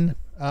 Amblin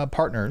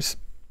Partners,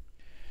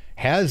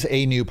 has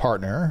a new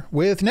partner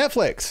with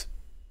Netflix.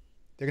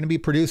 They're going to be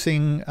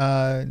producing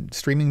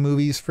streaming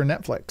movies for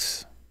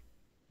Netflix.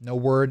 No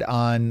word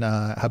on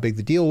how big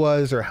the deal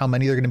was or how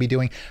many they're going to be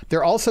doing.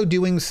 They're also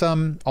doing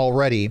some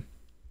already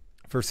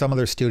for some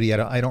other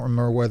studio. I don't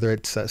remember whether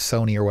it's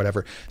Sony or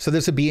whatever. So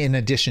this would be in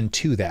addition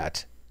to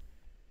that.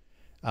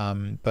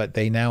 But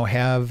they now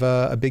have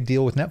a big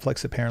deal with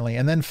Netflix, apparently.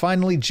 And then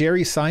finally,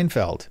 Jerry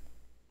Seinfeld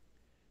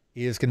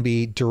is going to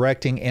be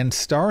directing and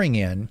starring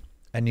in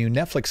a new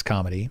Netflix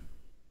comedy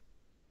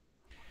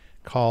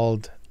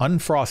called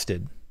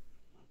Unfrosted.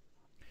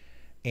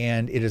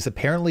 And it is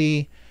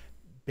apparently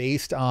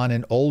based on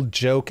an old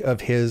joke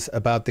of his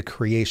about the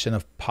creation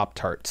of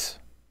Pop-Tarts.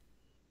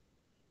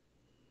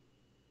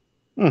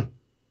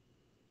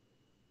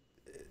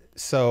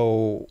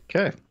 So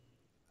okay,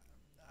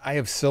 I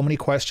have so many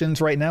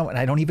questions right now, and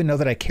I don't even know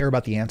that I care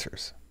about the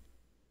answers.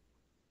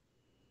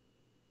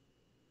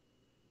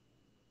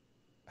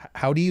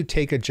 How do you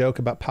take a joke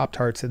about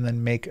Pop-Tarts and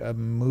then make a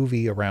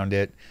movie around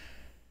it?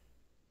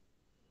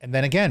 And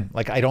then again,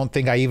 like, I don't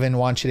think I even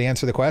want you to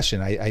answer the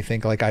question. I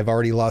think like I've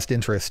already lost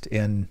interest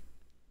in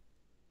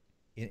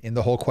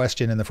the whole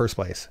question in the first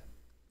place.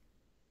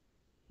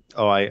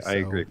 Oh, I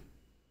agree.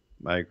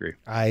 I agree.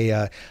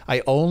 I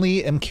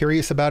only am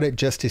curious about it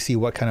just to see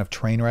what kind of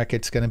train wreck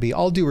it's going to be.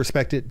 All due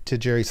respect to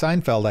Jerry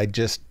Seinfeld, I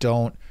just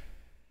don't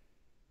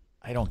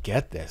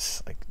get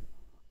this. Like,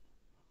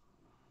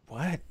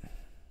 what?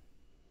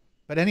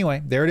 But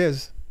anyway, there it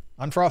is.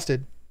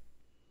 Unfrosted.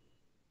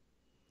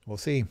 We'll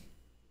see.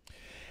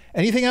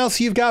 Anything else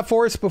you've got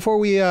for us before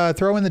we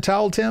throw in the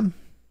towel, Tim?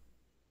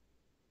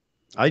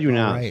 I do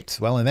not. All right.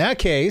 Well, in that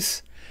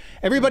case,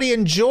 everybody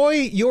enjoy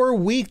your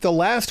week, the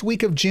last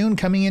week of June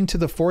coming into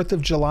the 4th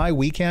of July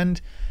weekend.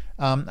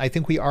 I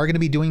think we are going to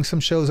be doing some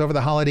shows over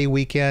the holiday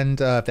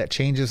weekend. If that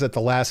changes at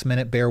the last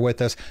minute, bear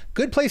with us.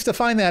 Good place to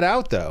find that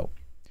out, though.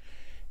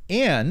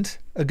 And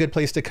a good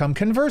place to come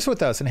converse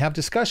with us and have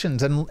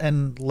discussions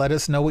and let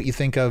us know what you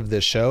think of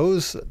the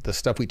shows, the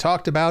stuff we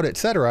talked about,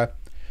 etc.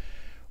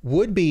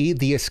 would be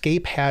the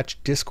Escape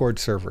Hatch Discord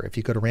server. If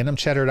you go to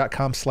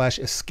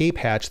randomchatter.com/escape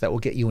hatch, that will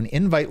get you an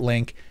invite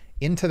link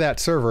into that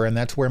server. And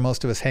that's where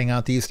most of us hang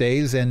out these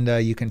days. And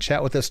you can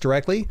chat with us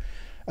directly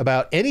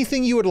about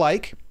anything you would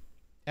like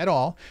at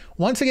all.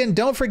 Once again,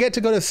 don't forget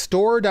to go to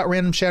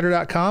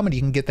store.randomchatter.com and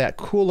you can get that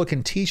cool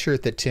looking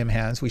t-shirt that Tim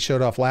has. We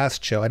showed off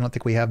last show. I don't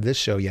think we have this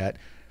show yet.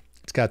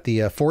 It's got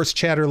the Force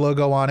Chatter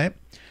logo on it.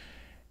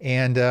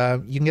 And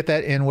you can get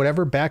that in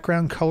whatever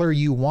background color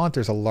you want.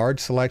 There's a large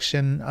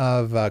selection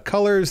of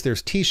colors.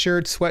 There's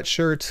t-shirts,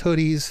 sweatshirts,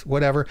 hoodies,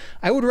 whatever.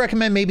 I would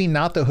recommend maybe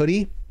not the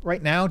hoodie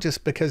right now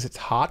just because it's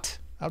hot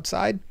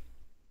outside.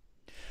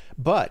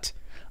 But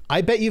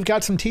I bet you've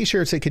got some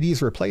t-shirts that could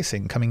use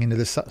replacing coming into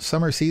this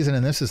summer season,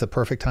 and this is the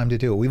perfect time to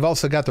do it. We've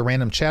also got the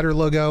Random Chatter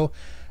logo,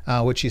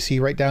 which you see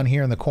right down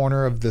here in the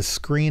corner of the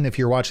screen if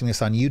you're watching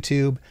this on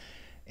YouTube,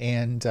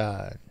 and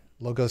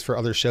logos for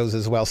other shows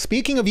as well.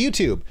 Speaking of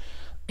YouTube,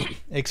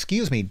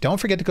 excuse me, don't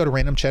forget to go to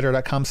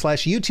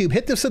randomchatter.com/YouTube.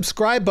 Hit the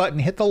subscribe button,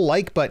 hit the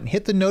like button,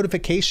 hit the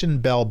notification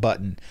bell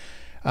button.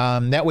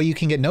 That way you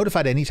can get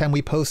notified anytime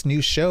we post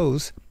new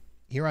shows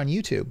here on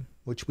YouTube,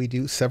 which we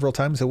do several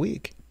times a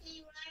week.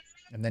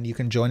 And then you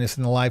can join us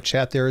in the live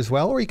chat there as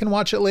well, or you can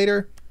watch it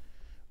later,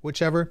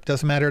 whichever,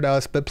 doesn't matter to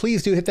us. But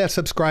please do hit that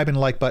subscribe and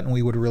like button.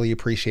 We would really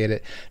appreciate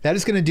it. That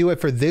is going to do it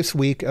for this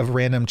week of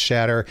Random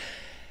Chatter.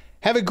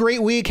 Have a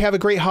great week. Have a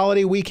great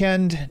holiday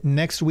weekend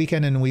next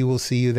weekend, and we will see you then.